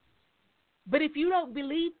 But if you don't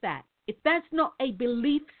believe that, if that's not a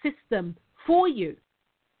belief system for you,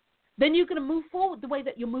 then you're going to move forward the way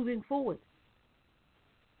that you're moving forward.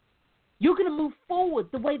 You're going to move forward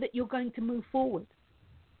the way that you're going to move forward.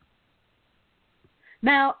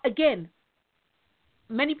 Now, again,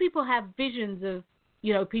 many people have visions of,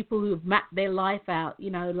 people who have mapped their life out,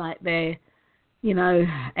 like they're,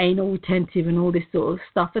 anal retentive and all this sort of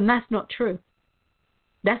stuff. And that's not true.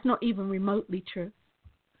 That's not even remotely true.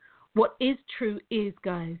 What is true is,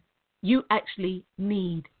 guys, you actually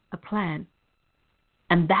need a plan.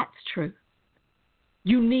 And that's true.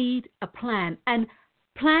 You need a plan. And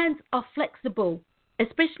plans are flexible,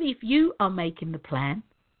 especially if you are making the plan.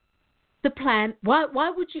 The plan, why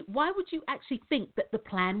would you actually think that the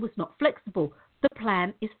plan was not flexible? The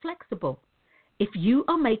plan is flexible. If you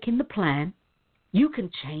are making the plan, you can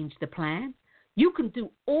change the plan. You can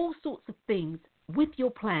do all sorts of things with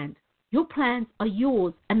your plans. Your plans are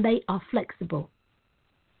yours and they are flexible.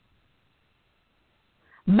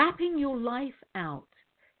 Mapping your life out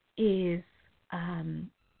is an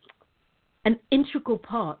integral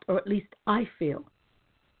part, or at least I feel,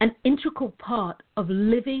 an integral part of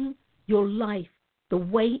living your life the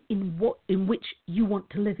way in which you want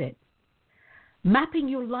to live it. Mapping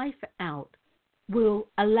your life out will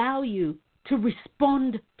allow you to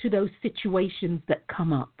respond to those situations that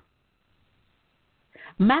come up.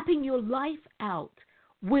 Mapping your life out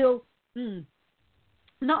will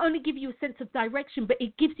not only give you a sense of direction, but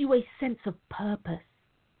it gives you a sense of purpose.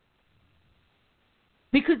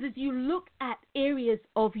 Because as you look at areas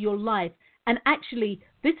of your life, and actually,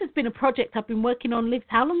 this has been a project I've been working on, Liv.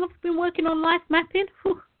 How long have I been working on life mapping?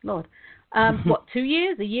 Whew, Lord. 2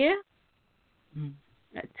 years, a year?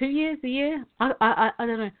 2 years, a year? I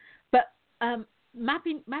don't know. But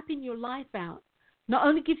mapping your life out not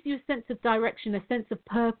only gives you a sense of direction, a sense of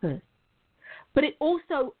purpose, but it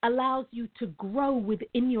also allows you to grow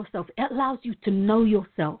within yourself. It allows you to know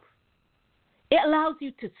yourself. It allows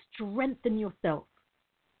you to strengthen yourself.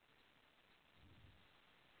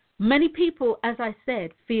 Many people, as I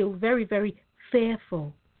said, feel very, very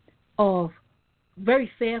fearful of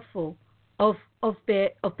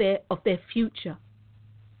their future.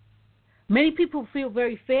 Many people feel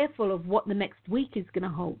very fearful of what the next week is going to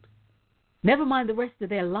hold. Never mind the rest of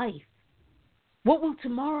their life. What will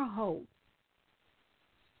tomorrow hold?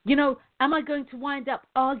 Am I going to wind up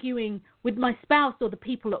arguing with my spouse or the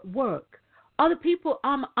people at work? Other people,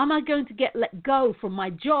 am I going to get let go from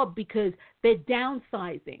my job because they're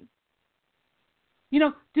downsizing?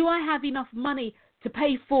 Do I have enough money to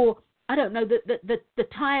pay for, I don't know, the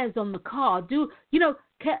tires on the car?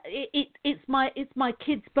 It's my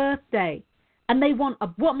kid's birthday, and they want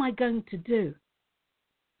what am I going to do?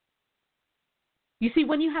 You see,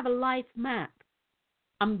 when you have a life map,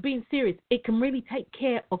 I'm being serious, it can really take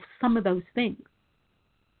care of some of those things.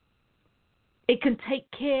 It can take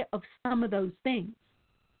care of some of those things.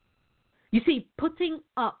 You see, putting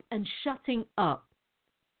up and shutting up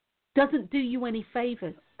doesn't do you any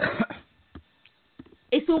favors.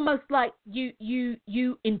 It's almost like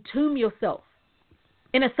you entomb yourself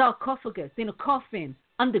in a sarcophagus, in a coffin,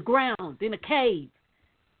 underground, in a cave,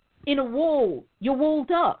 in a wall. You're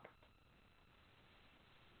walled up.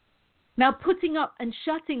 Now, putting up and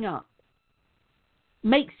shutting up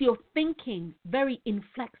makes your thinking very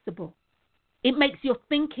inflexible. It makes your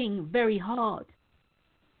thinking very hard.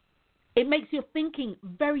 It makes your thinking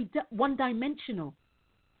very one-dimensional.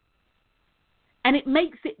 And it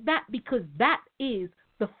makes it that because that is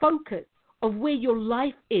the focus of where your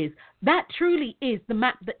life is. That truly is the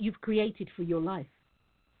map that you've created for your life,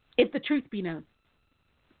 if the truth be known.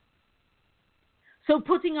 So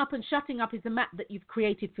putting up and shutting up is a map that you've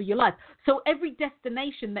created for your life. So every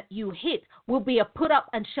destination that you hit will be a put up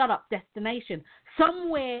and shut up destination.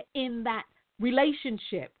 Somewhere in that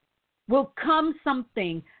relationship will come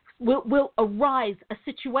something, will arise a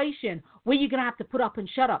situation where you're going to have to put up and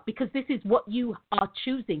shut up, because this is what you are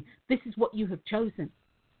choosing. This is what you have chosen.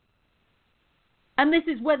 And this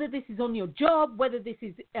is whether this is on your job, whether this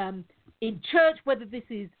is in church, whether this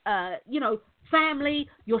is, family,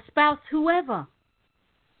 your spouse, whoever.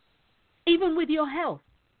 Even with your health.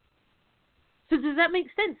 So does that make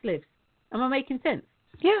sense, Liv? Am I making sense?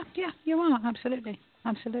 Yeah, you are. Absolutely.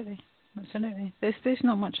 There's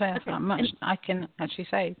not much I can actually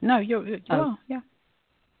say. No, you are. Yeah.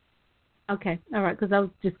 Okay, all right. Because I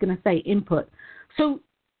was just going to say input. So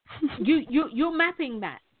you're mapping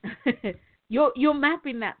that. you're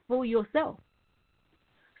mapping that for yourself.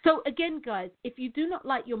 So again, guys, if you do not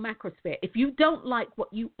like your macrosphere, if you don't like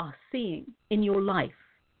what you are seeing in your life,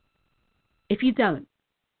 if you don't,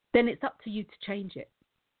 then it's up to you to change it.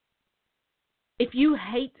 If you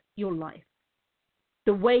hate your life,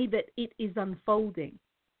 the way that it is unfolding,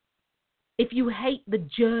 if you hate the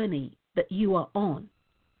journey that you are on,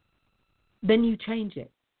 then you change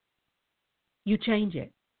it. You change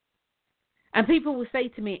it. And people will say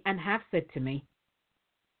to me, and have said to me,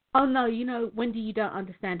 oh no, Wendy, you don't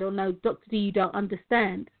understand. Or no, Dr. D, you don't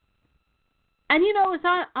understand. And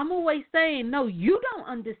as I'm always saying, no, you don't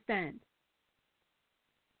understand.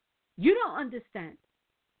 You don't understand.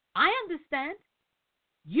 I understand.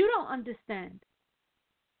 You don't understand.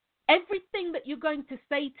 Everything that you're going to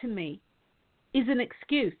say to me is an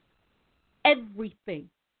excuse. Everything.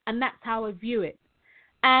 And that's how I view it.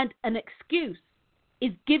 And an excuse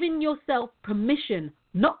is giving yourself permission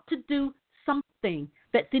not to do something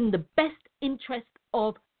that's in the best interest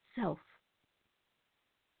of self.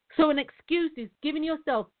 So an excuse is giving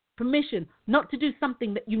yourself permission not to do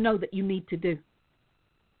something that you know that you need to do.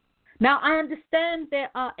 Now, I understand there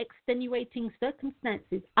are extenuating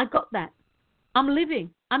circumstances. I got that. I'm living.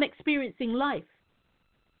 I'm experiencing life.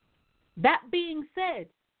 That being said,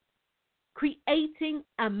 creating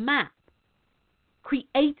a map,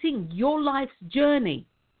 creating your life's journey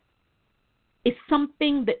is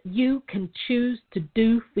something that you can choose to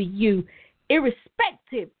do for you,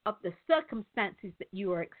 irrespective of the circumstances that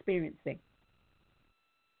you are experiencing.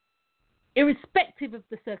 Irrespective of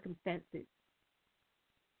the circumstances.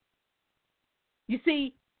 You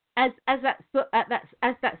see, as that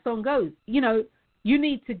song goes, you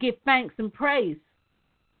need to give thanks and praise.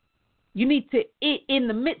 You need to, in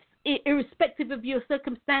the midst, irrespective of your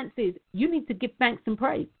circumstances, you need to give thanks and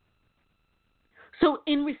praise. So,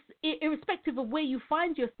 irrespective of where you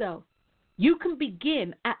find yourself, you can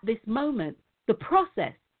begin at this moment the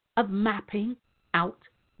process of mapping out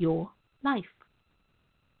your life.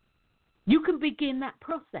 You can begin that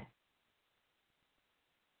process.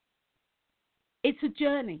 It's a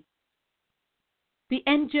journey. The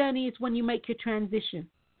end journey is when you make your transition.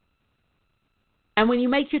 And when you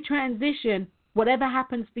make your transition, whatever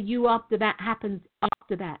happens for you after that happens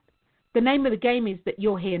after that. The name of the game is that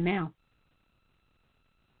you're here now.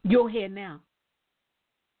 You're here now.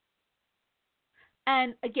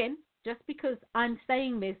 And again, just because I'm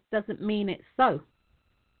saying this doesn't mean it's so.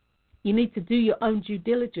 You need to do your own due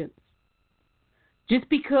diligence. Just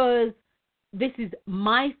because this is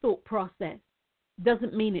my thought process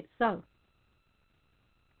doesn't mean it's so.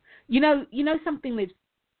 You know something, Liv.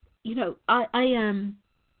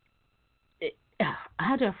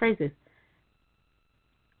 How do I phrase this?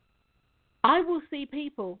 I will see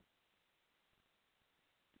people.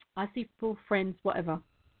 I see people, friends, whatever.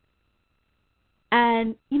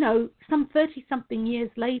 And some 30-something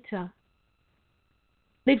years later,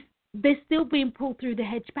 they're still being pulled through the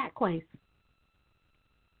hedge backways.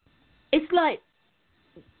 It's like,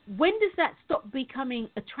 when does that stop becoming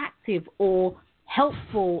attractive or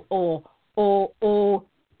helpful or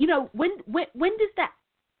when does that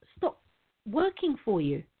stop working for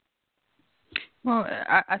you? Well,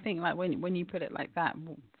 I think like when you put it like that,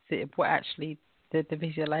 what actually the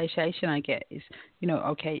visualization I get is,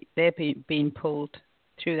 okay, they're being pulled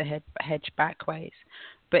through the hedge backways,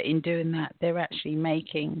 but in doing that, they're actually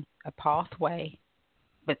making a pathway,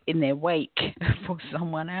 but in their wake for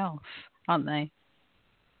someone else, aren't they?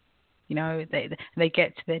 You know, they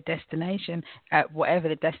get to their destination, whatever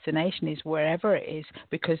the destination is, wherever it is,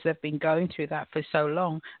 because they've been going through that for so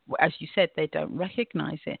long. As you said, they don't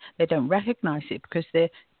recognize it. They don't recognize it because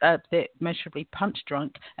they're measurably punch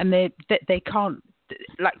drunk, and they can't,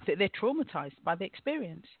 like, they're traumatized by the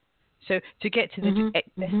experience. So to get to the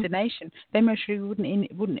destination, they most really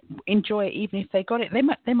wouldn't enjoy it even if they got it. They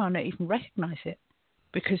might not even recognize it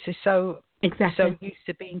because they're so used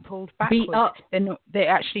to being pulled backwards. They're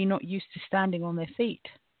actually not used to standing on their feet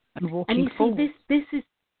and walking forward. And you see,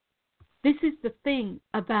 this is the thing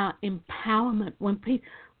about empowerment.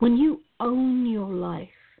 When you own your life,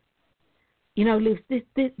 you know, Liz, this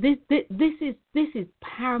is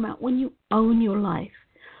paramount. When you own your life.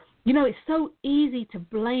 You know, it's so easy to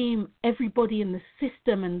blame everybody in the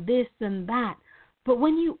system and this and that. But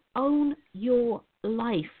when you own your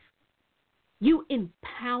life, you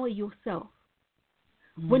empower yourself.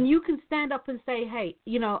 When you can stand up and say, hey,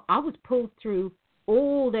 you know, I was pulled through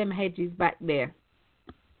all them hedges back there.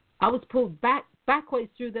 I was pulled backwards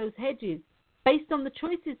through those hedges based on the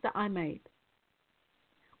choices that I made.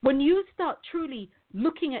 When you start truly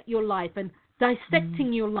looking at your life and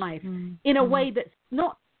dissecting your life in a way that's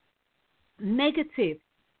not negative,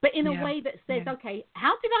 but in a way that says, okay,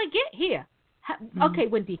 how did I get here? Okay,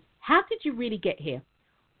 Wendy, how did you really get here?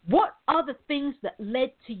 What are the things that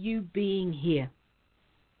led to you being here?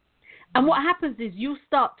 And what happens is you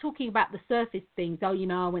start talking about the surface things. Oh, you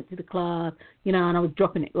know, I went to the club, you know, and I was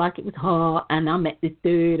dropping it like it was hot, and I met this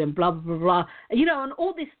dude, and blah, blah, blah, blah, you know, and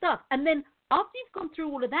all this stuff. And then after you've gone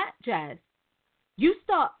through all of that jazz, you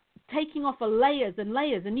start taking off layers and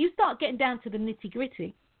layers, and you start getting down to the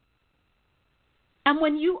nitty-gritty. And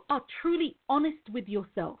when you are truly honest with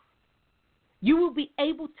yourself, you will be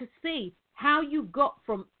able to see how you got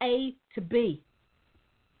from A to B.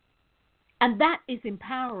 And that is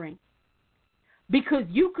empowering. Because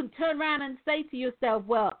you can turn around and say to yourself,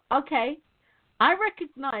 well, okay, I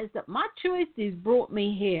recognize that my choices brought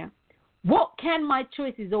me here. What can my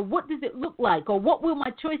choices, or what does it look like, or what will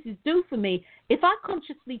my choices do for me if I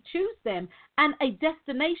consciously choose them and a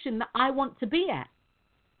destination that I want to be at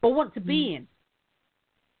or want to be in?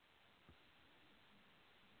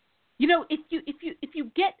 You know, if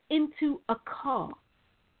you get into a car,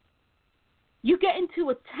 you get into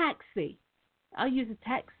a taxi. I'll use a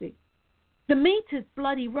taxi. The meter's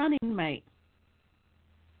bloody running, mate.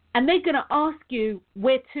 And they're going to ask you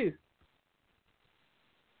where to.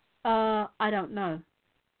 I don't know.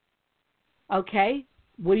 Okay,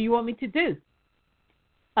 what do you want me to do?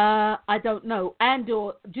 I don't know. And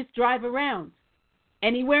or just drive around.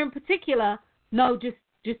 Anywhere in particular? No, just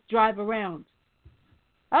drive around.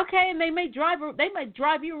 Okay, and they may drive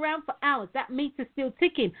you around for hours. That meter's still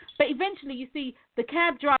ticking. But eventually, you see, the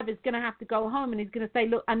cab driver's going to have to go home, and he's going to say,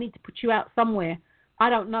 look, I need to put you out somewhere. I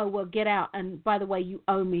don't know. Well, get out. And by the way, you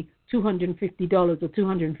owe me $250 or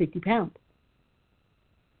 £250.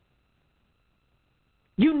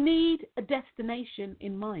 You need a destination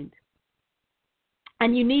in mind.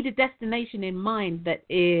 And you need a destination in mind that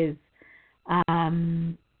is,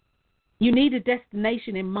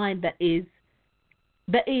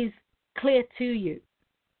 clear to you.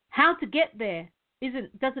 How to get there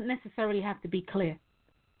doesn't necessarily have to be clear.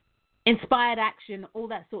 Inspired action, all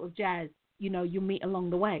that sort of jazz, you know, you meet along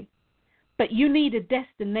the way. But you need a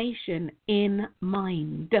destination in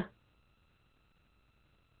mind.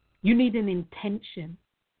 You need an intention.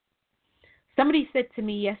 Somebody said to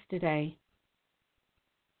me yesterday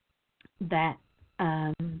that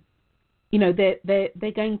you know,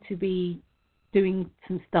 they're going to be doing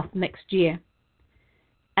some stuff next year.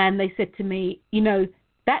 And they said to me, you know,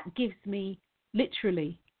 that gives me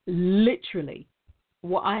literally,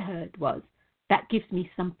 what I heard was, that gives me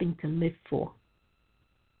something to live for.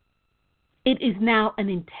 It is now an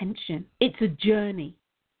intention. It's a journey.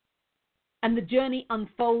 And the journey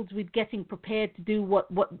unfolds with getting prepared to do what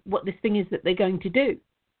this thing is that they're going to do.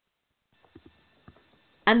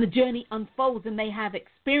 And the journey unfolds, and they have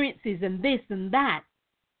experiences and this and that.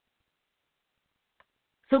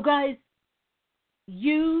 So, guys,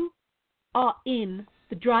 you are in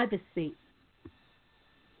the driver's seat.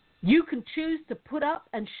 You can choose to put up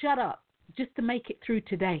and shut up just to make it through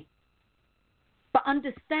today. But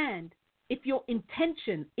understand, if your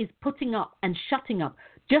intention is putting up and shutting up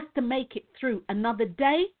just to make it through another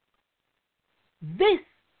day, this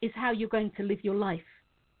is how you're going to live your life.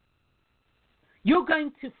 You're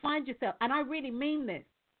going to find yourself, and I really mean this,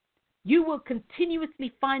 you will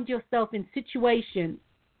continuously find yourself in situations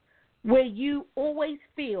where you always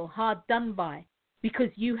feel hard done by because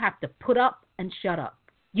you have to put up and shut up.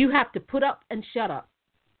 You have to put up and shut up.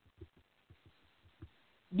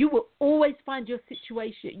 You will always find your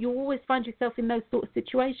situation. You'll always find yourself in those sort of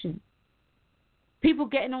situations. People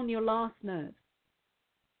getting on your last nerve.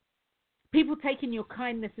 People taking your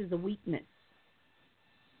kindness as a weakness.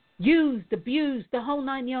 Used, abused, the whole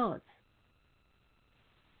 9 yards.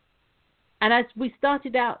 And as we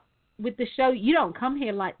started out with the show, you don't come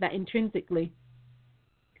here like that intrinsically.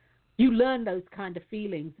 You learn those kind of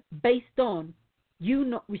feelings based on you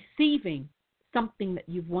not receiving something that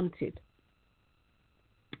you've wanted.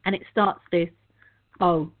 And it starts this,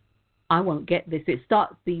 oh, I won't get this. It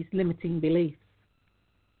starts these limiting beliefs.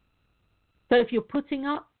 So if you're putting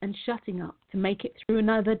up and shutting up to make it through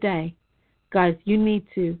another day, guys, you need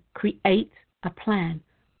to create a plan.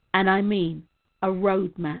 And I mean a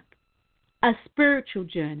roadmap, a spiritual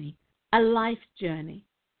journey, a life journey.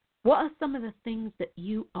 What are some of the things that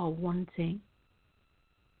you are wanting?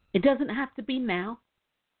 It doesn't have to be now,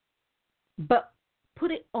 but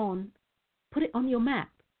put it on your map.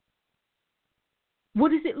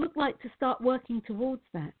 What does it look like to start working towards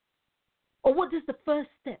that? Or what does the first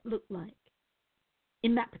step look like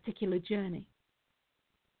in that particular journey?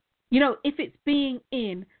 You know, if it's being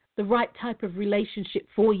in the right type of relationship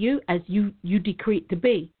for you as you decree it to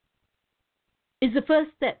be, is the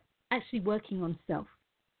first step actually working on self?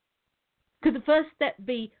 Could the first step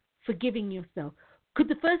be forgiving yourself? Could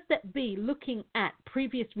the first step be looking at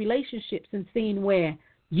previous relationships and seeing where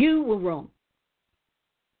you were wrong,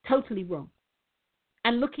 totally wrong,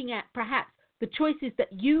 and looking at perhaps the choices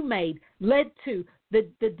that you made led to the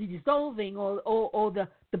dissolving or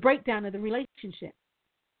the breakdown of the relationship?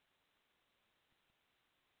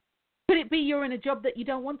 Could it be you're in a job that you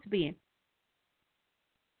don't want to be in?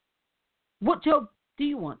 What job do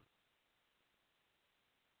you want?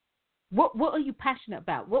 What are you passionate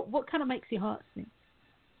about? What kind of makes your heart sing?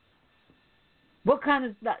 What kind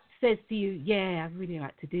of that says to you, yeah, I'd really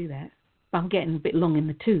like to do that, but I'm getting a bit long in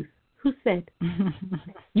the tooth? Who said?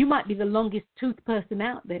 You might be the longest tooth person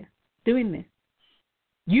out there doing this.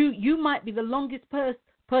 You might be the longest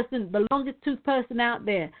the longest tooth person out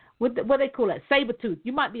there. What they call it? Saber tooth.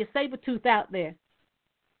 You might be a saber tooth out there,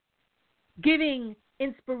 giving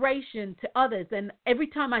inspiration to others. And every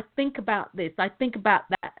time I think about this, I think about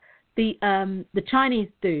that the Chinese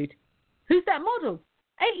dude. Who's that model?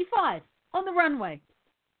 85 on the runway.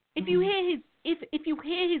 If you hear if you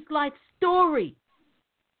hear his life story,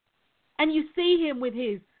 and you see him with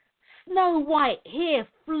his snow white hair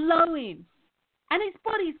flowing, and his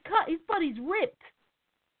body's cut, his body's ripped.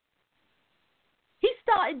 He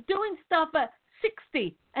started doing stuff at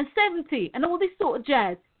 60 and 70 and all this sort of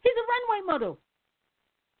jazz. He's a runway model.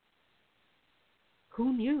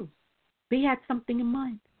 Who knew? But he had something in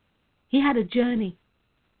mind. He had a journey.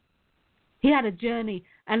 He had a journey.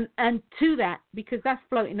 And to that, because that's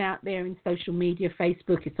floating out there in social media,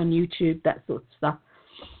 Facebook, it's on YouTube, that sort of stuff.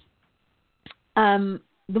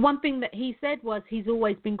 The one thing that he said was he's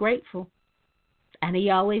always been grateful. And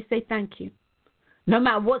he always say thank you. No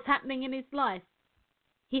matter what's happening in his life,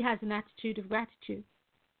 he has an attitude of gratitude.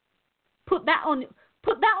 Put that on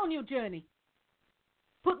your journey.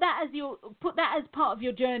 Put that as part of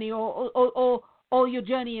your journey or your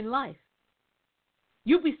journey in life.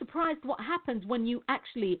 You'll be surprised what happens when you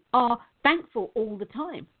actually are thankful all the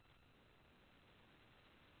time.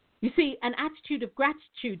 You see, an attitude of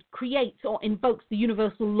gratitude creates or invokes the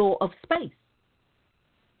universal law of space.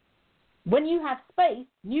 When you have space,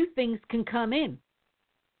 new things can come in.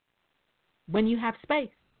 When you have space.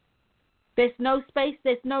 There's no space,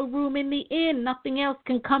 there's no room in the inn. Nothing else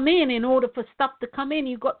can come in. In order for stuff to come in,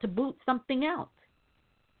 you've got to boot something out.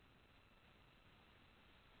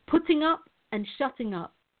 Putting up and shutting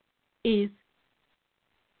up is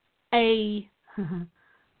a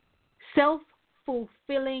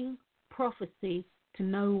self-fulfilling prophecy to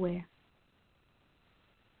nowhere.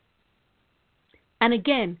 And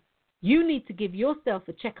again, you need to give yourself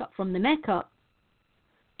a checkup from the neck up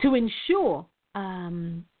to ensure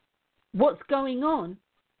what's going on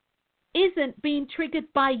isn't being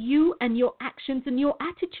triggered by you and your actions and your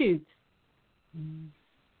attitudes.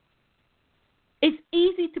 It's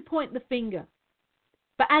easy to point the finger.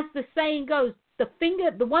 But as the saying goes, the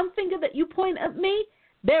one finger that you point at me,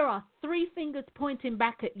 there are 3 fingers pointing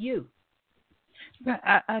back at you. But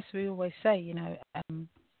as we always say,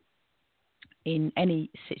 in any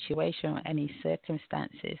situation or any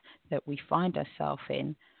circumstances that we find ourselves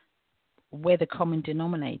in, we're the common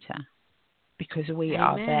denominator because we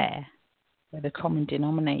are there. We're the common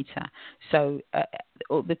denominator. So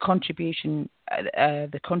the contributing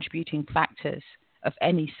factors of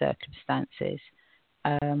any circumstances,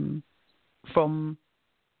 from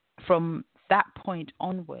that point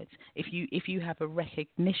onwards, if you have a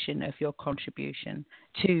recognition of your contribution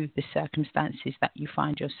to the circumstances that you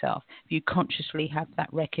find yourself, if you consciously have that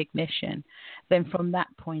recognition, then from that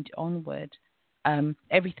point onward,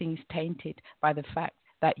 everything is tainted by the fact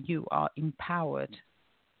that you are empowered.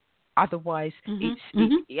 Otherwise,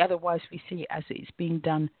 otherwise we see it as it's being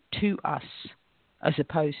done to us, as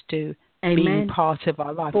opposed to being part of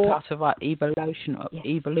our life, part of our evolution,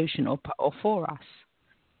 or for us.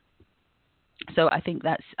 So I think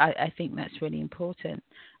that's really important.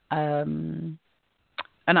 And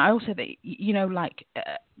I also think,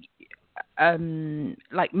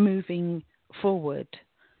 like moving forward,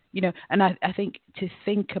 and I think to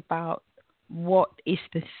think about what is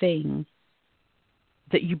the thing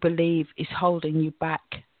that you believe is holding you back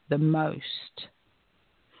the most,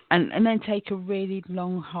 and then take a really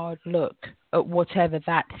long, hard look at whatever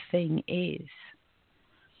that thing is,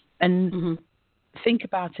 and think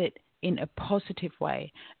about it in a positive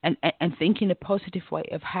way, and think in a positive way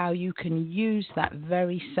of how you can use that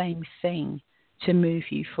very same thing to move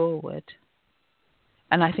you forward.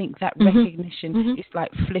 And I think that recognition is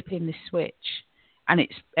like flipping the switch, and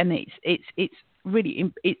it's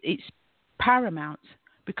really it's paramount,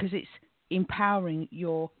 because it's empowering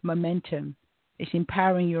your momentum. It's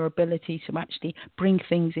empowering your ability to actually bring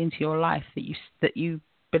things into your life that you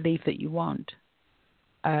believe that you want.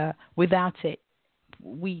 Without it,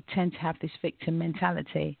 we tend to have this victim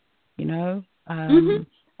mentality, and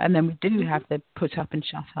then we do have the put up and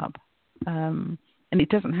shut up, and it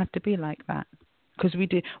doesn't have to be like that, because we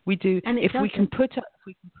do. And if we can put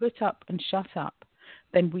up and shut up,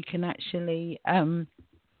 then we can actually,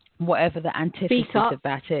 whatever the antithesis of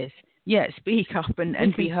that is, speak up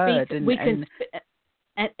and be heard,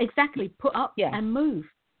 exactly put up and move.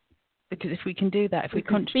 Because if we can do that, if we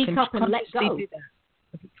can speak up and let go. do that,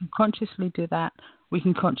 if we can consciously do that, we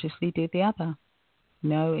can consciously do the other.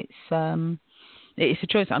 It's a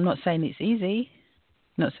choice. I'm not saying it's easy.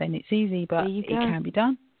 I'm not saying it's easy, but it can be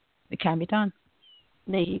done. It can be done.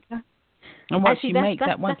 There you go. And once you make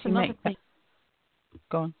that,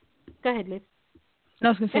 go on. Go ahead, Liv. No,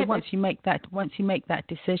 I was going to say, once you make that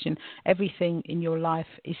decision, everything in your life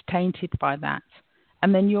is tainted by that,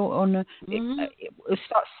 and then you're on it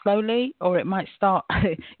starts slowly, or it might start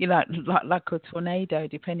like a tornado,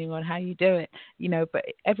 depending on how you do it, But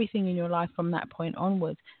everything in your life from that point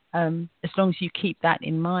onwards, as long as you keep that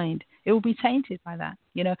in mind, it will be tainted by that.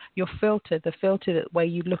 Your filter, the way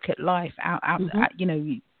you look at life out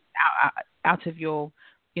of your.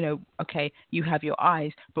 Okay, you have your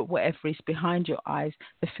eyes, but whatever is behind your eyes,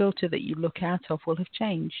 the filter that you look out of will have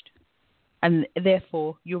changed, and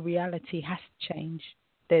therefore your reality has to change.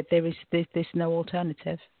 There's no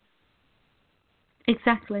alternative.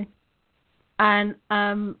 Exactly. And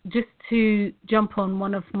just to jump on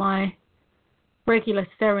one of my regular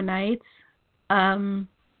serenades,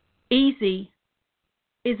 easy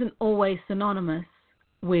isn't always synonymous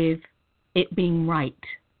with it being right.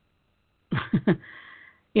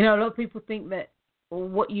 A lot of people think that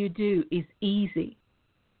what you do is easy.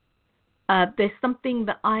 There's something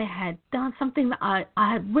that I had done, something that I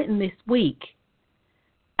had written this week,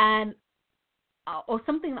 or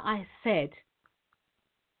something that I said.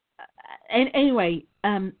 Anyway,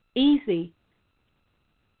 easy.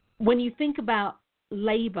 When you think about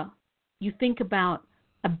labor, you think about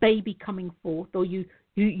a baby coming forth, or you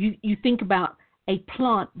think about a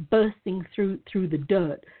plant bursting through the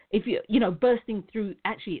dirt. If bursting through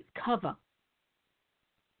actually its cover.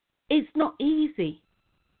 It's not easy.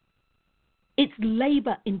 It's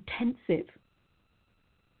labor intensive.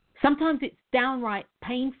 Sometimes it's downright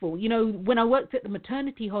painful. When I worked at the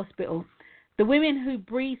maternity hospital, the women who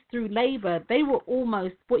breathed through labor, they were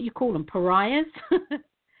almost, what you call them, pariahs.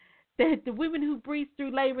 The women who breathed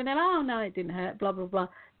through labor and they're like, oh no, it didn't hurt, blah, blah, blah.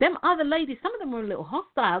 Them other ladies, some of them were a little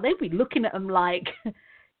hostile. They'd be looking at them like,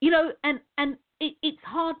 and it's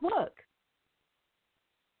hard work.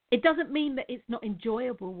 It doesn't mean that it's not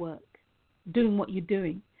enjoyable work, doing what you're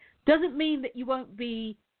doing. Doesn't mean that you won't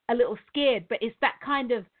be a little scared, but it's that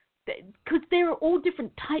kind of, because there are all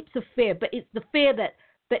different types of fear, but it's the fear that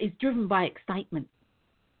is driven by excitement.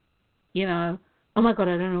 Oh my God,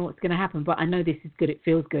 I don't know what's going to happen, but I know this is good, it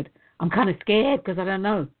feels good. I'm kind of scared because I don't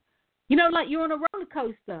know. Like you're on a roller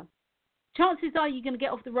coaster. Chances are you're going to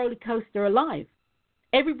get off the roller coaster alive.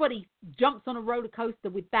 Everybody jumps on a roller coaster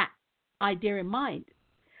with that idea in mind.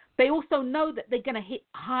 They also know that they're going to hit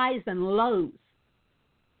highs and lows.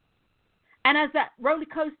 And as that roller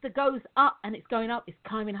coaster goes up and it's going up, it's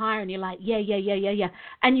climbing higher, and you're like, yeah.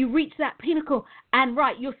 And you reach that pinnacle, and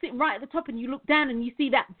you're sitting right at the top, and you look down and you see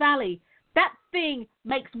that valley That thing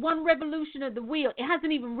makes one revolution of the wheel. It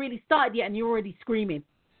hasn't even really started yet, and you're already screaming.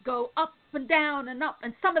 Go up and down and up,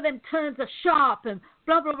 and some of them turns are sharp and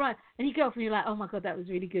blah, blah, blah. And you go off and you're like, oh, my God, that was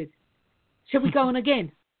really good. Shall we go on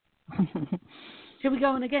again? Shall we go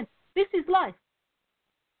on again? This is life.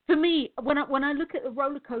 For me, when I look at a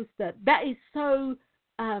roller coaster, that is so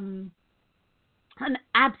an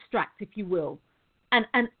abstract, if you will,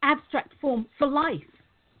 an abstract form for life.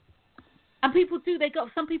 And people do,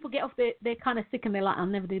 some people get off, they're kind of sick and they're like, I'll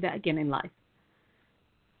never do that again in life.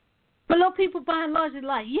 But a lot of people, by and large, are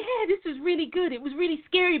like, yeah, this was really good. It was really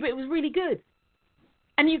scary, but it was really good.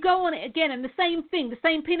 And you go on it again, and the same thing, the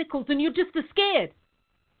same pinnacles, and you're just as scared.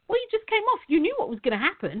 Well, you just came off. You knew what was going to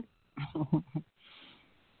happen.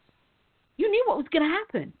 You knew what was going to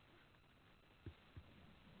happen.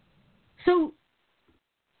 So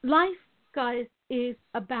life, guys, is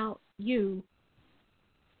about you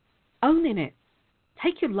owning it.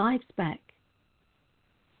 Take your lives back.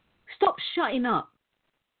 Stop shutting up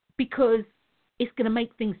because it's going to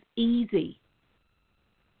make things easy,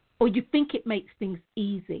 or you think it makes things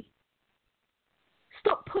easy.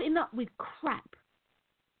 Stop putting up with crap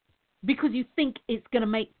because you think it's going to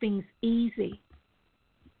make things easy.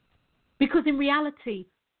 Because in reality,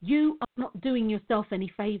 you are not doing yourself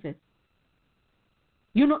any favors.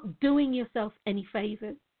 You're not doing yourself any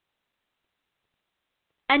favors.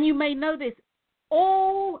 And you may know this,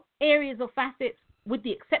 all areas or facets, with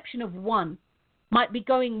the exception of one, might be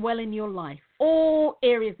going well in your life. All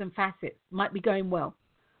areas and facets might be going well,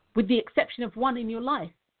 with the exception of one in your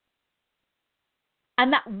life.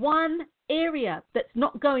 And that one area that's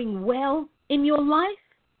not going well in your life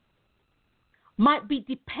might be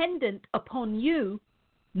dependent upon you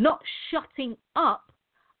not shutting up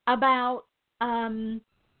about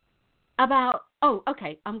oh,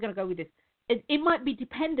 okay, I'm going to go with this. It might be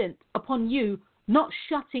dependent upon you not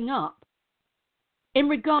shutting up in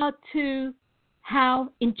regard to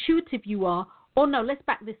how intuitive you are. Or no, let's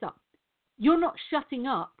back this up. You're not shutting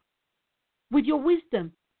up with your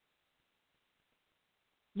wisdom.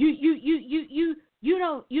 You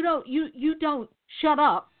don't shut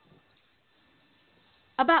up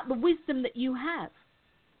about the wisdom that you have.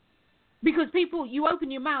 Because people, you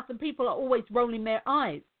open your mouth and people are always rolling their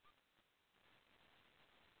eyes.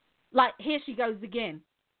 Like, here she goes again.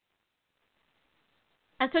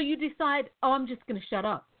 And so you decide, oh, I'm just going to shut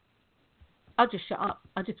up. I'll just shut up.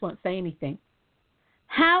 I just won't say anything.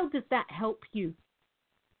 How does that help you?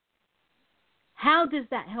 How does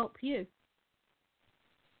that help you?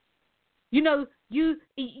 You know, you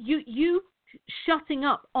shutting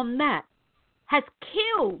up on that has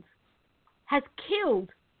killed, I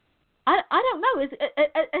don't know,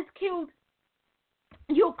 has killed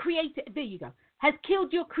your creativity. There you go. Has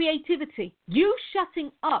killed your creativity. You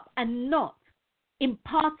shutting up and not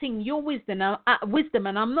imparting your wisdom,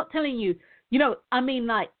 and I'm not telling you, I mean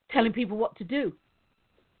like telling people what to do.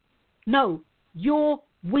 No, your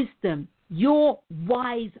wisdom, your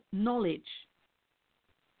wise knowledge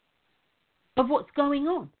of what's going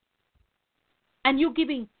on. And you're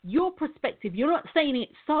giving your perspective. You're not saying it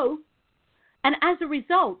so. And as a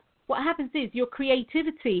result, what happens is your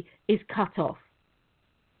creativity is cut off.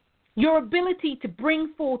 Your ability to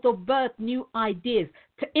bring forth or birth new ideas,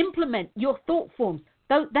 to implement your thought forms,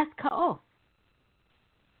 that's cut off.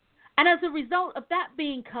 And as a result of that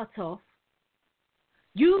being cut off,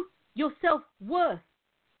 your self-worth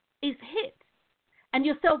is hit. And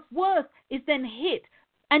your self-worth is then hit,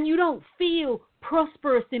 and you don't feel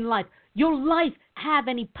prosperous in life. Your life have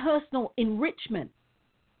any personal enrichment.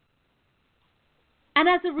 And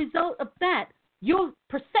as a result of that, your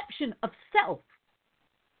perception of self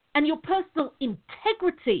and your personal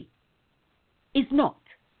integrity is not.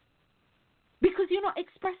 Because you're not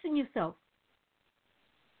expressing yourself.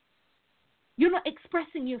 You're not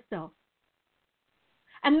expressing yourself.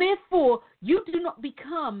 And therefore, you do not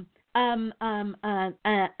become an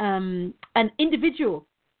individual.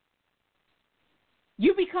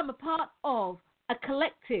 You become a part of a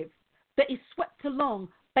collective that is swept along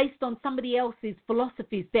based on somebody else's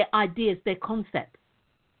philosophies, their ideas, their concepts.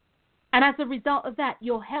 And as a result of that,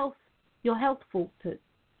 your health falters.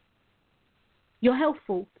 Your health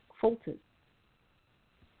falters.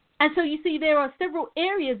 And so you see, there are several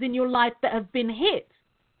areas in your life that have been hit.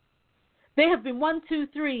 There have been 1, 2,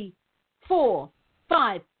 3, 4,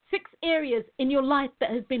 5, 6 areas in your life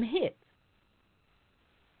that have been hit.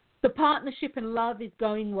 The partnership and love is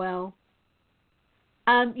going well.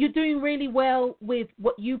 You're doing really well with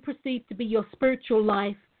what you perceive to be your spiritual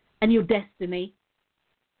life and your destiny.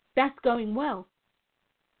 That's going well.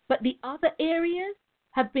 But the other areas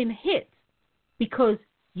have been hit because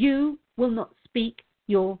you will not speak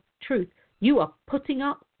your truth. You are putting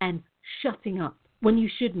up and shutting up when you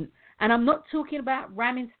shouldn't. And I'm not talking about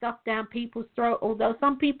ramming stuff down people's throat, although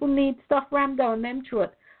some people need stuff rammed down them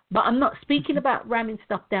throat. But I'm not speaking about ramming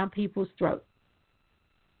stuff down people's throat.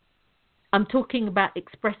 I'm talking about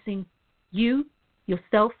expressing you,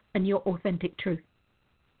 yourself, and your authentic truth.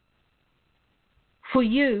 For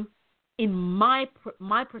you, in my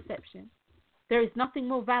perception, there is nothing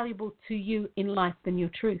more valuable to you in life than your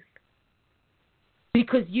truth.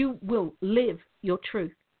 Because you will live your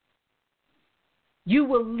truth. You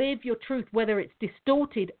will live your truth whether it's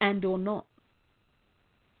distorted and or not.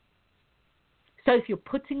 So if you're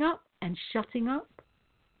putting up and shutting up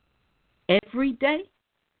every day,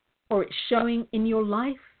 or it's showing in your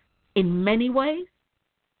life in many ways,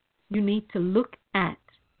 you need to look at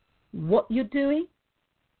what you're doing.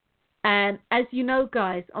 And as you know,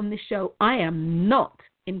 guys, on this show, I am not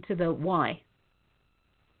into the why.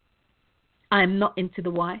 I am not into the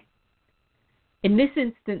why. In this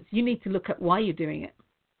instance, you need to look at why you're doing it.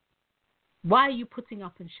 Why are you putting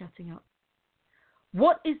up and shutting up?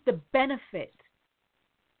 What is the benefit?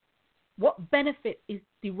 What benefit is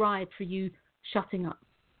derived for you shutting up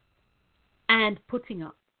and putting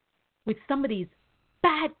up with somebody's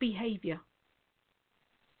bad behavior?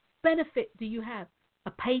 Benefit do you have?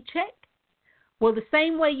 A paycheck? Well, the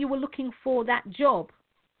same way you were looking for that job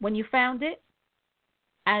when you found it,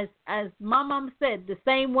 as my mum said, the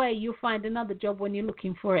same way you'll find another job when you're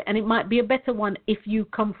looking for it. And it might be a better one if you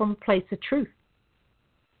come from a place of truth.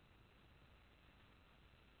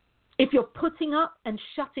 If you're putting up and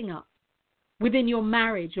shutting up within your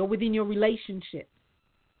marriage or within your relationship,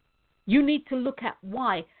 you need to look at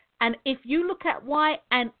why. And if you look at why,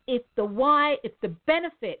 and if the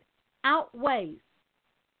benefit outweighs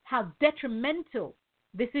how detrimental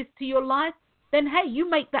this is to your life, then hey, you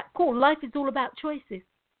make that call. Life is all about choices.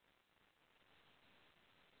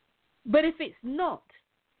 But if it's not,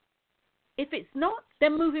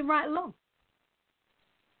 then moving right along.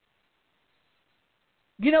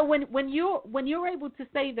 You know, when you're able to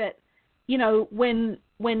say that, you know, when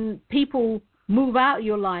people move out of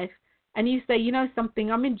your life and you say, you know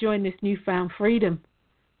something, I'm enjoying this newfound freedom.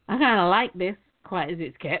 I kind of like this, quiet as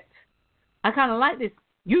it's kept. I kind of like this.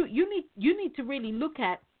 You need to really look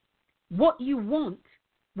at what you want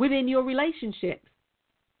within your relationships,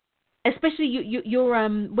 especially your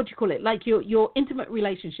what do you call it? Like your intimate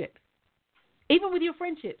relationships, even with your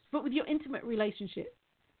friendships, but with your intimate relationships,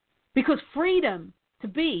 because freedom to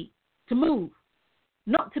be, to move,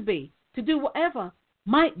 not to be, to do whatever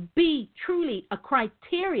might be truly a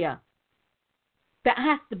criteria that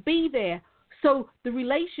has to be there, so the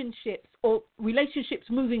relationships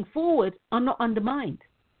moving forward are not undermined.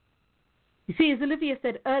 You see, as Olivia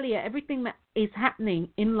said earlier, everything that is happening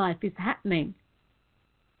in life is happening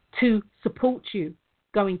to support you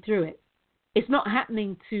going through it. It's not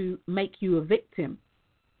happening to make you a victim.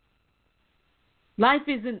 Life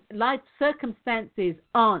circumstances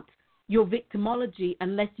aren't your victimology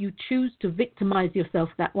unless you choose to victimize yourself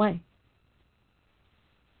that way.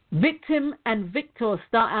 Victim and victor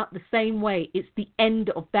start out the same way. It's the end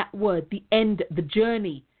of that word, the end, the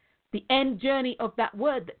journey. The end journey of that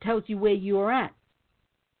word that tells you where you are at.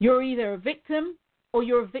 You're either a victim or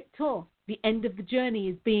you're a victor. The end of the journey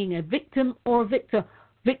is being a victim or a victor.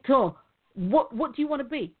 Victor, what do you want to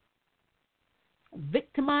be?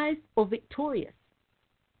 Victimized or victorious?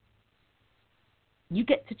 You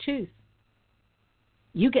get to choose.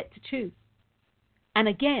 You get to choose. And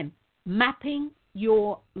again, mapping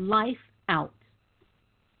your life out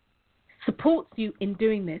supports you in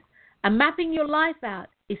doing this. And mapping your life out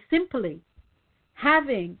is simply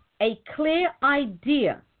having a clear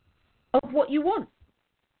idea of what you want,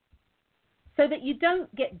 so that you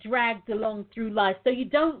don't get dragged along through life, so you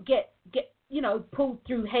don't get pulled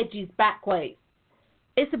through hedges back ways.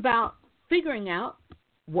 It's about figuring out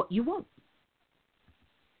what you want.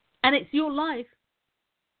 And it's your life.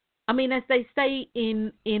 I mean, as they say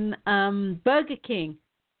in Burger King,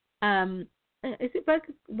 is it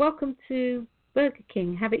Burger? Welcome to Burger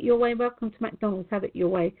King, have it your way. Welcome to McDonald's, have it your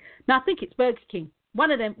way. Now, I think it's Burger King.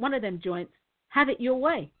 One of them joints, have it your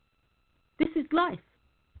way. This is life.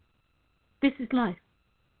 This is life.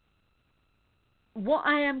 What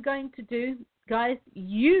I am going to do, guys,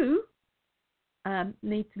 you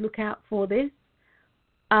need to look out for this.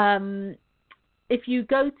 If you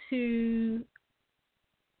go to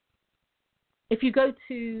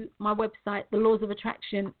my website,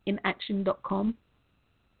 thelawsofattractioninaction.com,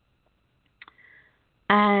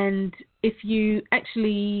 and if you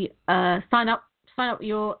actually sign up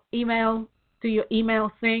your email, do your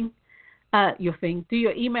email thing, do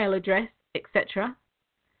your email address, etc.,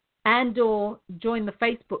 and or join the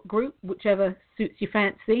Facebook group, whichever suits your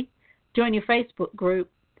fancy. Join your Facebook group.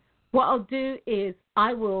 What I'll do is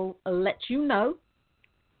I will let you know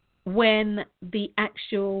when the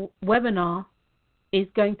actual webinar is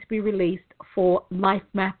going to be released for life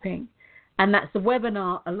mapping. And that's a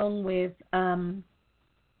webinar along with a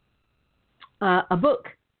book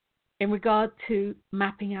in regard to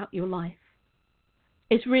mapping out your life.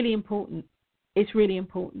 It's really important. It's really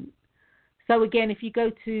important. So again, if you go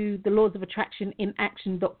to the Laws of Attraction in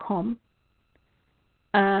Action.com,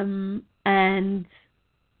 and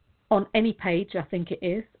on any page, I think it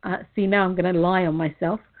is. See, now I'm going to lie on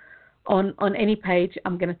myself. On any page,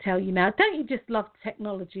 I'm going to tell you now. Don't you just love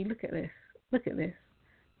technology? Look at this. Look at this.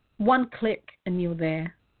 One click and you're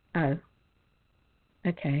there. Oh,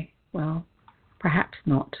 okay. Well, perhaps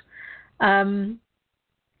not.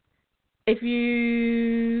 If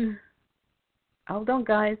you... Hold on,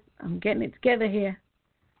 guys. I'm getting it together here.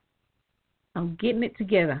 I'm getting it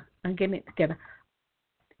together.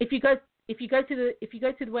 If you go to the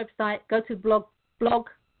website, go to the blog,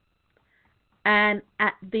 and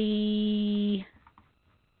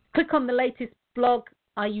click on the latest blog.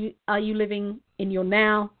 Are you living in your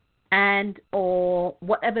now, and or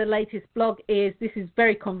whatever the latest blog is? This is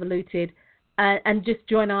very convoluted, and just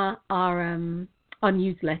join our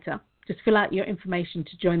newsletter. Just fill out your information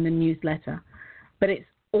to join the newsletter, but it's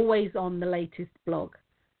always on the latest blog,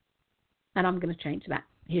 and I'm going to change that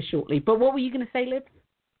here shortly. But what were you going to say, Liv?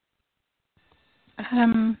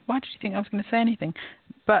 Why did you think I was going to say anything?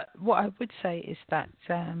 But what I would say is that,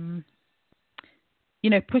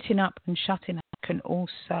 putting up and shutting up can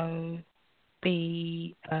also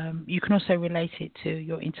be, you can also relate it to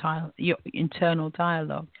your internal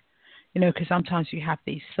dialogue. Because sometimes you have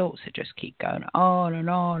these thoughts that just keep going on and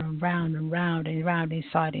on and round and round and round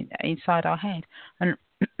inside our head. And,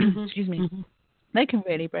 excuse me, they can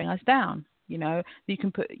really bring us down. You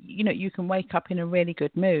can wake up in a really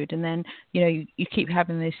good mood, and then, you keep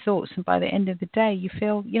having these thoughts, and by the end of the day, you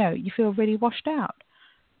feel really washed out.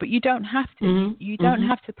 But you don't have to. You don't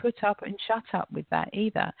have to put up and shut up with that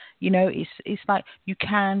either. It's like you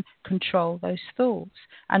can control those thoughts.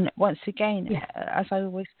 And once again, as I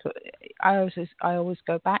always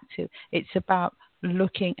go back to, it's about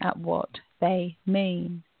looking at what they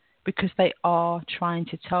mean, because they are trying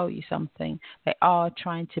to tell you something. They are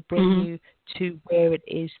trying to bring you to where it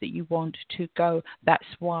is that you want to go.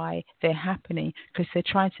 That's why they're happening, because they're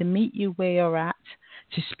trying to meet you where you're at,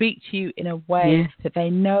 to speak to you in a way that they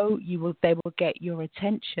know they will get your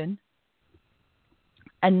attention.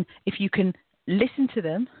 And if you can listen to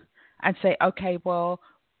them and say, okay, well,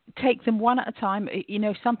 take them one at a time,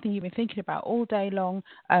 something you've been thinking about all day long,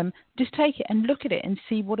 just take it and look at it and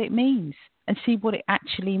see what it means, and see what it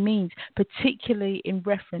actually means, particularly in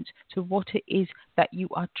reference to what it is that you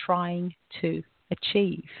are trying to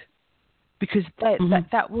achieve. Because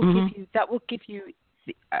that will give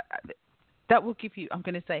you I'm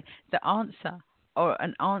going to say the answer, or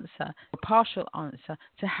an answer, a partial answer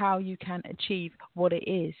to how you can achieve what it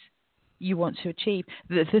is you want to achieve.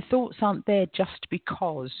 The thoughts aren't there just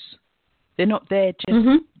because. They're not there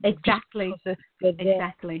just exactly. Just they're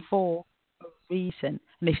there for a reason.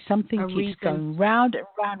 And if something keeps going round and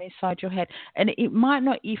round inside your head, and it might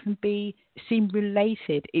not even seem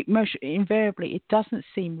related, invariably it doesn't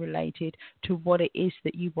seem related to what it is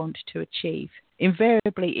that you want to achieve.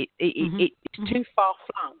 Invariably, it's too far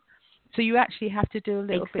flung. So you actually have to do a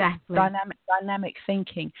little bit of dynamic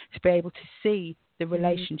thinking to be able to see the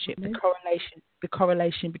relationship, the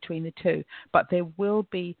correlation between the two. But there will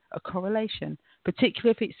be a correlation,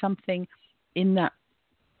 particularly if it's something in that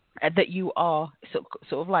you are sort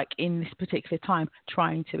of like in this particular time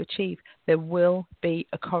trying to achieve. There will be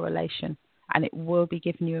a correlation, and it will be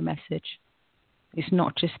giving you a message. It's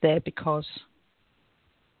not just there because.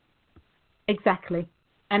 Exactly.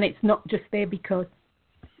 And it's not just there because.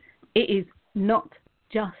 It is not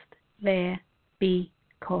just there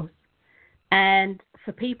because. And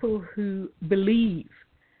for people who believe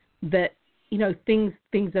that,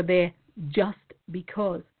 things are there just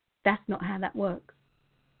because, that's not how that works.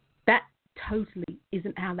 That totally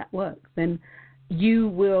isn't how that works. And you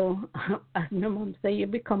will, as my mom say, you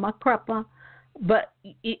become a crapper, but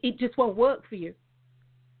it just won't work for you.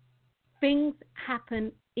 Things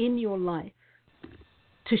happen in your life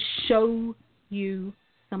to show you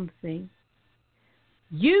something.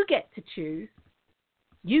 You get to choose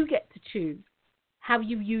how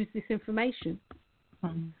you use this information.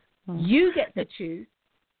 You get to choose.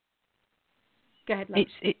 Go ahead, love.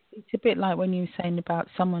 It's a bit like when you were saying about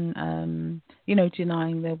someone,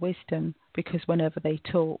 denying their wisdom, because whenever they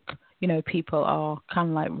talk, people are kind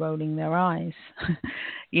of like rolling their eyes,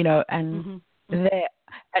 and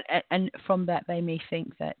and from that they may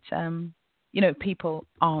think that, people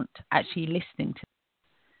aren't actually listening to,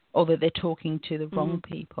 or that they're talking to the wrong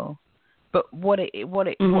people. But what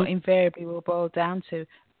invariably will boil down to,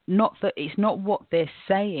 it's not what they're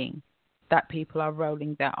saying that people are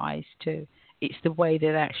rolling their eyes to. It's the way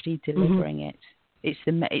they're actually delivering it. It's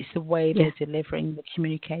the way they're delivering the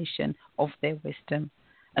communication of their wisdom.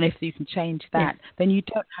 And if you can change that, then you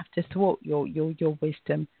don't have to thwart your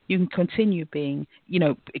wisdom. You can continue being,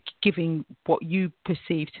 giving what you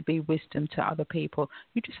perceive to be wisdom to other people.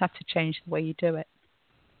 You just have to change the way you do it.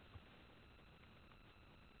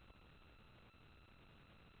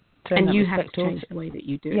 So and you have to change the way that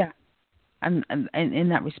you do it. Yeah. And in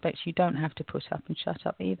that respect, you don't have to put up and shut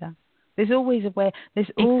up either. There's always a way.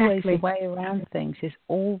 There's always a way around things. There's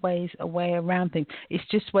always a way around things. It's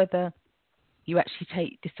just whether you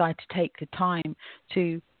actually decide to take the time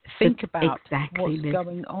to think about what's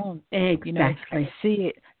going on. Exactly.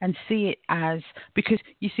 And see it as, because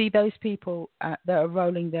you see those people that are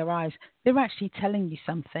rolling their eyes, they're actually telling you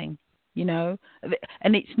something, and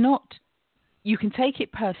it's not. You can take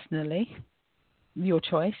it personally, your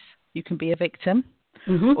choice. You can be a victim,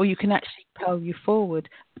 or you can actually propel you forward.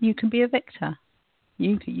 You can be a victor.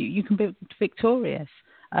 You can be victorious,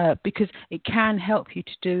 because it can help you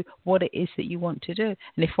to do what it is that you want to do.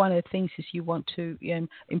 And if one of the things is you want to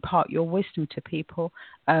impart your wisdom to people,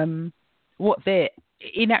 in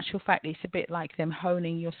actual fact, it's a bit like them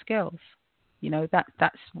honing your skills.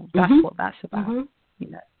 That's what that's about.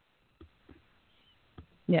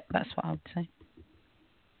 Yeah, that's what I would say.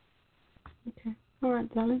 Okay. All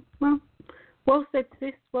right, darling. Well said,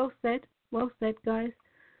 sis. Well said, guys.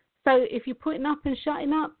 So if you're putting up and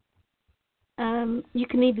shutting up, you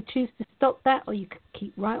can either choose to stop that, or you can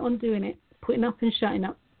keep right on doing it, putting up and shutting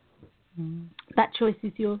up. That choice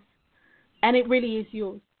is yours. And it really is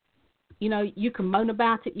yours. You can moan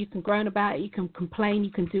about it, you can groan about it, you can complain,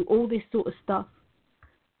 you can do all this sort of stuff.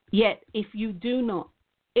 Yet, if you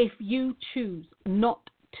choose not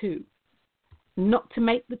to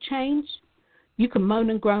make the change, you can moan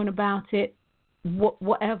and groan about it,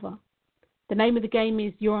 whatever. The name of the game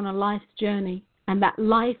is you're on a life's journey, and that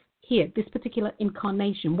life here, this particular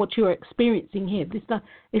incarnation, what you're experiencing here,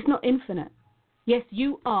 it's not infinite. Yes,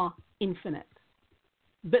 you are infinite,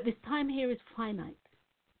 but this time here is finite.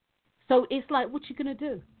 So it's like, what you going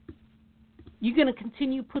to do? You're going to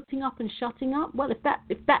continue putting up and shutting up? Well, if that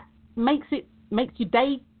makes your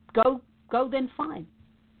day go, then fine.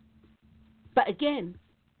 But again,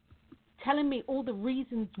 telling me all the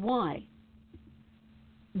reasons why,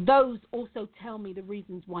 those also tell me the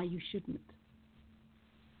reasons why you shouldn't.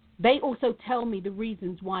 They also tell me the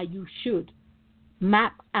reasons why you should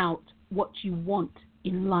map out what you want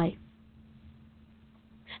in life.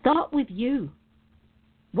 Start with you.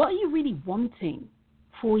 What are you really wanting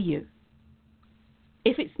for you?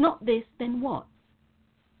 If it's not this, then what?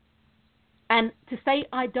 And to say,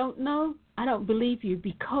 I don't know, I don't believe you,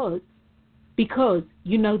 because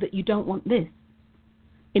you know that you don't want this.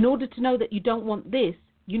 In order to know that you don't want this,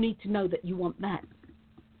 you need to know that you want that.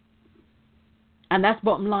 And that's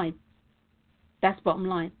bottom line. That's bottom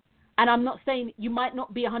line. And I'm not saying you might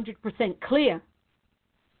not be 100% clear.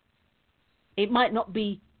 It might not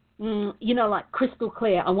be, like crystal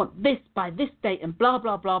clear. I want this by this date and blah,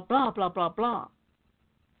 blah, blah, blah, blah, blah, blah.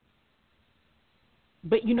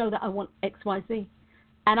 But you know that I want X, Y, Z.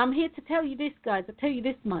 And I'm here to tell you this, guys. I'll tell you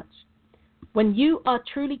this much. When you are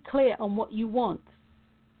truly clear on what you want,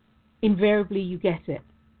 invariably you get it.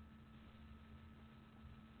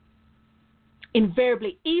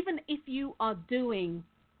 Invariably, even if you're doing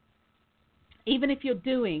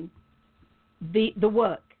the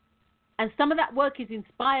work, and some of that work is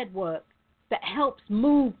inspired work that helps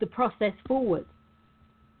move the process forward.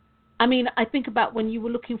 I mean, I think about when you were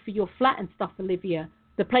looking for your flat and stuff, Olivia,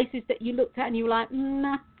 the places that you looked at and you were like,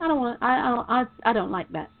 nah, I don't like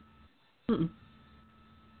that. Mm-mm.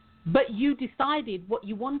 But you decided what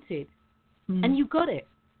you wanted, and you got it,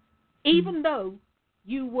 even though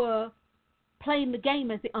you were playing the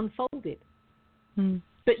game as it unfolded.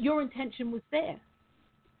 But your intention was there.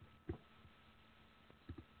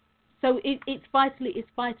 So it's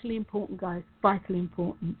vitally important, guys. Vitally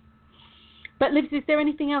important. But Liv, is there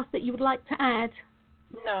anything else that you would like to add?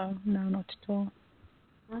 No, not at all.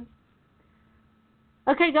 No?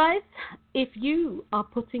 Okay, guys, if you are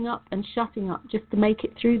putting up and shutting up just to make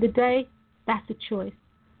it through the day, that's a choice.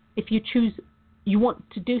 If you want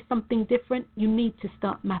to do something different, you need to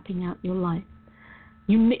start mapping out your life.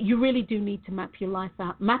 You really do need to map your life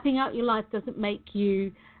out. Mapping out your life doesn't make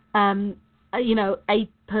you a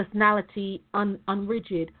personality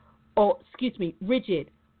unrigid, or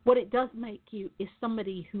rigid. What it does make you is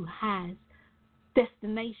somebody who has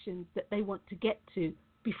destinations that they want to get to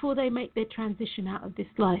before they make their transition out of this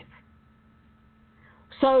life.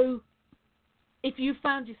 So if you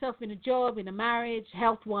found yourself in a job, in a marriage,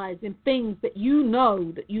 health-wise, in things that you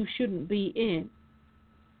know that you shouldn't be in,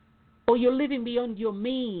 or you're living beyond your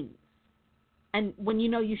means, and when you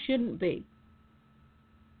know you shouldn't be,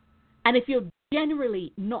 and if you're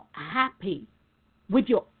generally not happy with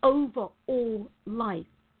your overall life,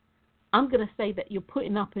 I'm going to say that you're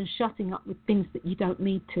putting up and shutting up with things that you don't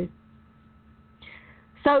need to.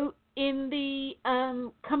 So in the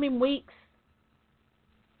coming weeks,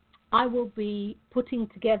 I will be putting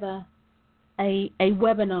together a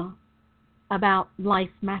webinar about life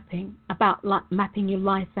mapping, about mapping your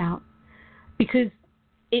life out, because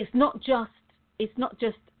it's not just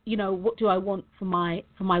what do I want for my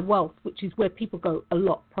wealth, which is where people go a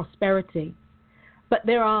lot, prosperity, but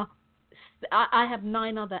I have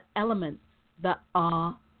 9 other elements that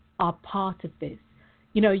are part of this.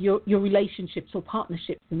 Your relationships or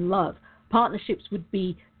partnerships and love. Partnerships would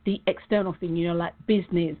be the external thing, like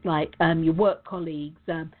business, like your work colleagues,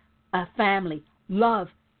 family. Love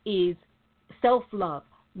is self-love,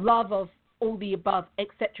 love of all the above,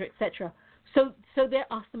 etc., etc. So there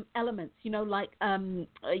are some elements, like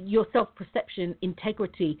your self-perception,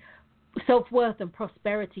 integrity, self-worth and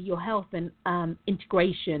prosperity, your health and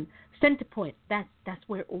integration. Center point, that's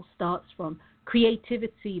where it all starts from.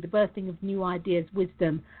 Creativity, the birthing of new ideas,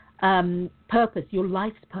 wisdom, purpose, your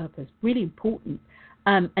life's purpose, really important,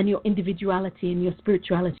 and your individuality and your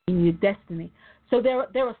spirituality and your destiny. So there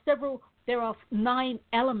are 9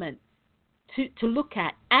 elements to look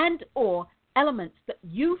at, and or elements that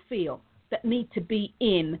you feel that need to be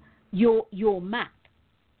in your map.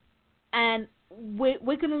 And we're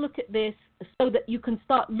going to look at this so that you can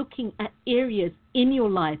start looking at areas in your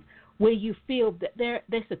life where you feel that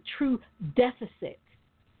there's a true deficit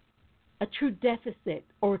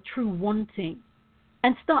or a true wanting,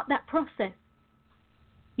 and start that process.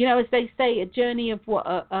 As they say, a journey of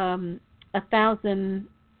 1,000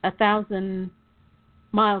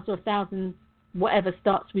 miles or 1,000 whatever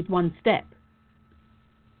starts with 1 step.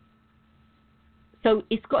 So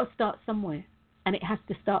it's got to start somewhere, and it has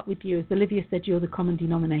to start with you. As Olivia said, you're the common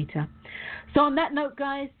denominator. So on that note,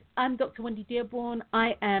 guys, I'm Dr. Wendy Dearborn.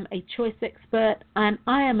 I am a choice expert, and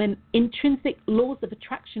I am an intrinsic laws of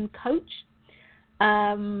attraction coach.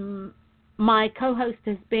 My co-host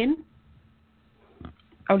has been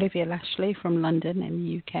Olivia Lashley from London in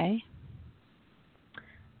the UK.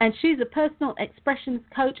 And she's a personal expressions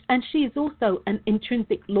coach, and she is also an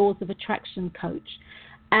intrinsic laws of attraction coach.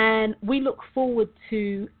 And we look forward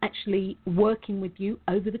to actually working with you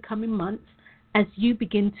over the coming months as you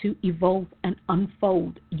begin to evolve and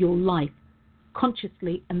unfold your life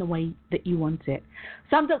consciously and the way that you want it.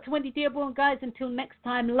 So I'm Dr. Wendy Dearborn, guys. Until next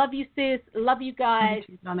time, love you, sis. Love you, guys.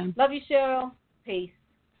 Love you, Cheryl. Peace.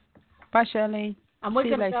 Bye, Shirley. And we're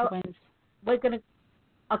going to go.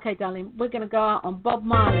 Okay, darling. We're going to go out on Bob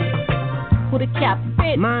Marley. Put a cap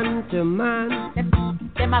fit. Man to man.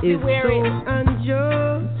 They might be weary. So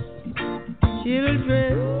unjust.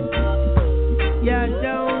 Children, you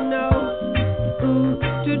don't know who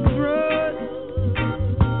to trust.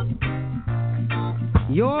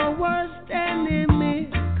 Your word